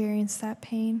experienced that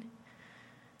pain.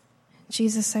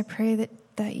 Jesus, I pray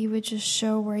that you would just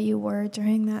show where you were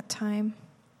during that time.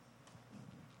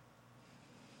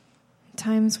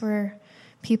 Times where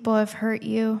people have hurt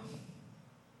you.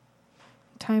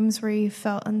 Times where you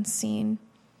felt unseen.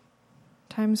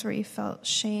 Times where you felt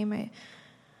shame.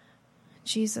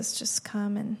 Jesus, just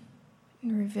come and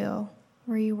reveal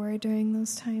where you were during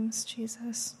those times,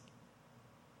 Jesus.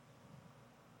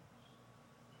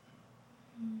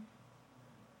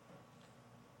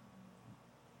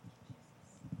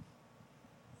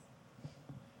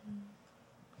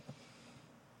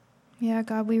 Yeah,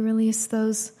 God, we release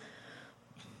those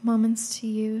moments to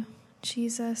you,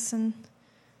 Jesus, and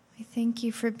I thank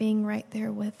you for being right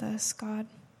there with us, God.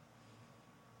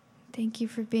 Thank you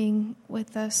for being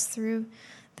with us through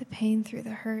the pain, through the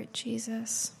hurt,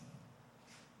 Jesus,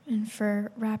 and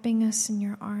for wrapping us in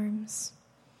your arms,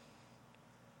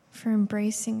 for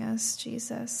embracing us,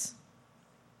 Jesus.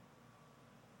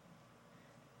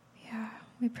 Yeah,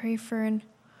 we pray for an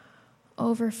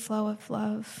overflow of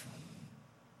love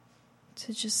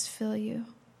to just fill you.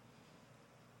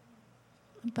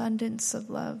 Abundance of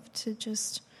love to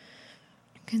just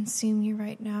consume you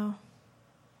right now.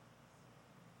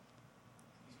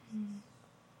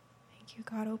 Thank you,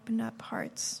 God. Open up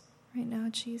hearts right now,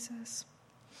 Jesus.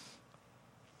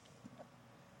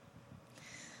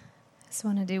 just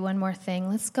want to do one more thing.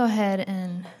 Let's go ahead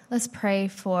and let's pray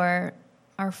for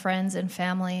our friends and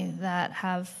family that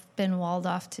have been walled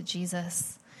off to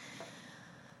Jesus.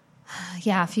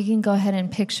 Yeah, if you can go ahead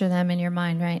and picture them in your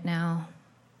mind right now.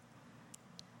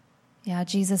 Yeah,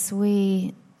 Jesus,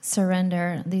 we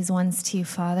surrender these ones to you,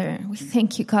 Father. We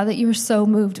thank you, God, that you are so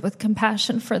moved with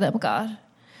compassion for them, God.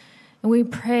 And we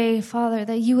pray, Father,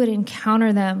 that you would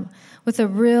encounter them with a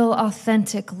real,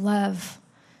 authentic love,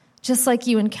 just like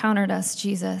you encountered us,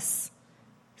 Jesus.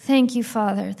 Thank you,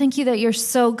 Father. Thank you that you're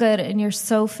so good and you're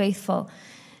so faithful.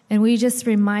 And we just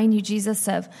remind you, Jesus,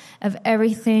 of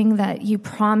everything that you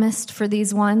promised for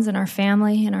these ones and our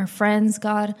family and our friends,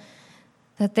 God,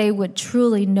 that they would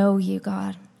truly know you,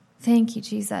 God. Thank you,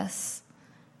 Jesus.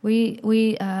 We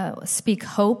speak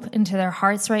hope into their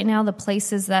hearts right now, the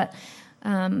places that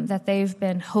they've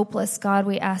been hopeless, God.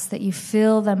 We ask that you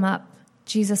fill them up,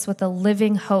 Jesus, with the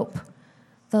living hope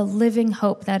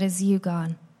that is you,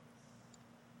 God.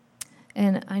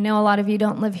 And I know a lot of you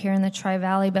don't live here in the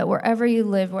Tri-Valley, but wherever you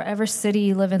live, wherever city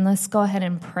you live in, let's go ahead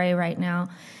and pray right now.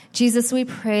 Jesus, we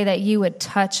pray that you would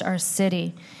touch our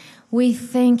city. We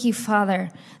thank you, Father,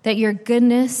 that your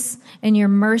goodness and your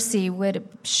mercy would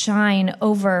shine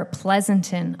over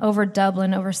Pleasanton, over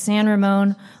Dublin, over San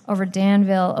Ramon, over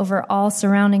Danville, over all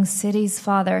surrounding cities,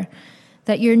 Father,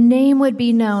 that your name would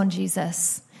be known,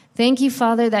 Jesus. Thank you,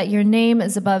 Father, that your name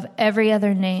is above every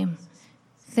other name.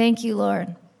 Thank you,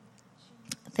 Lord.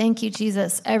 Thank you,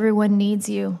 Jesus. Everyone needs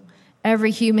you.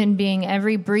 Every human being,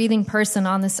 every breathing person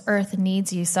on this earth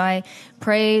needs you. So I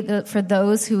pray that for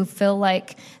those who feel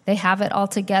like they have it all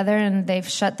together and they've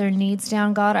shut their needs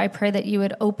down, God, I pray that you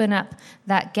would open up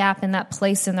that gap and that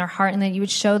place in their heart and that you would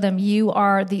show them you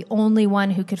are the only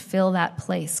one who could fill that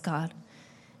place, God.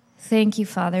 Thank you,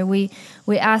 Father. We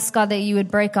ask, God, that you would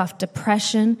break off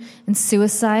depression and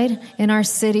suicide in our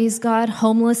cities, God,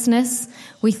 homelessness.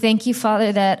 We thank you,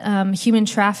 Father, that human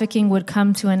trafficking would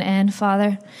come to an end,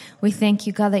 Father. We thank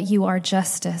you, God, that you are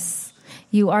justice.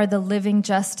 You are the living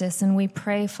justice, and we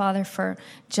pray, Father, for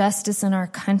justice in our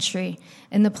country,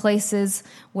 in the places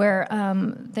where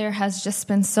there has just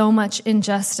been so much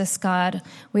injustice, God.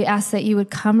 We ask that you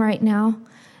would come right now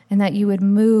and that you would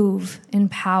move in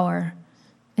power,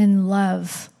 in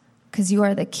love, because you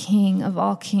are the King of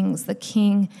all kings, the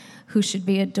King who should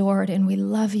be adored. And we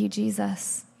love you,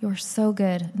 Jesus. You are so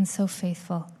good and so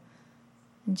faithful.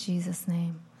 In Jesus'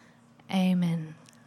 name, amen.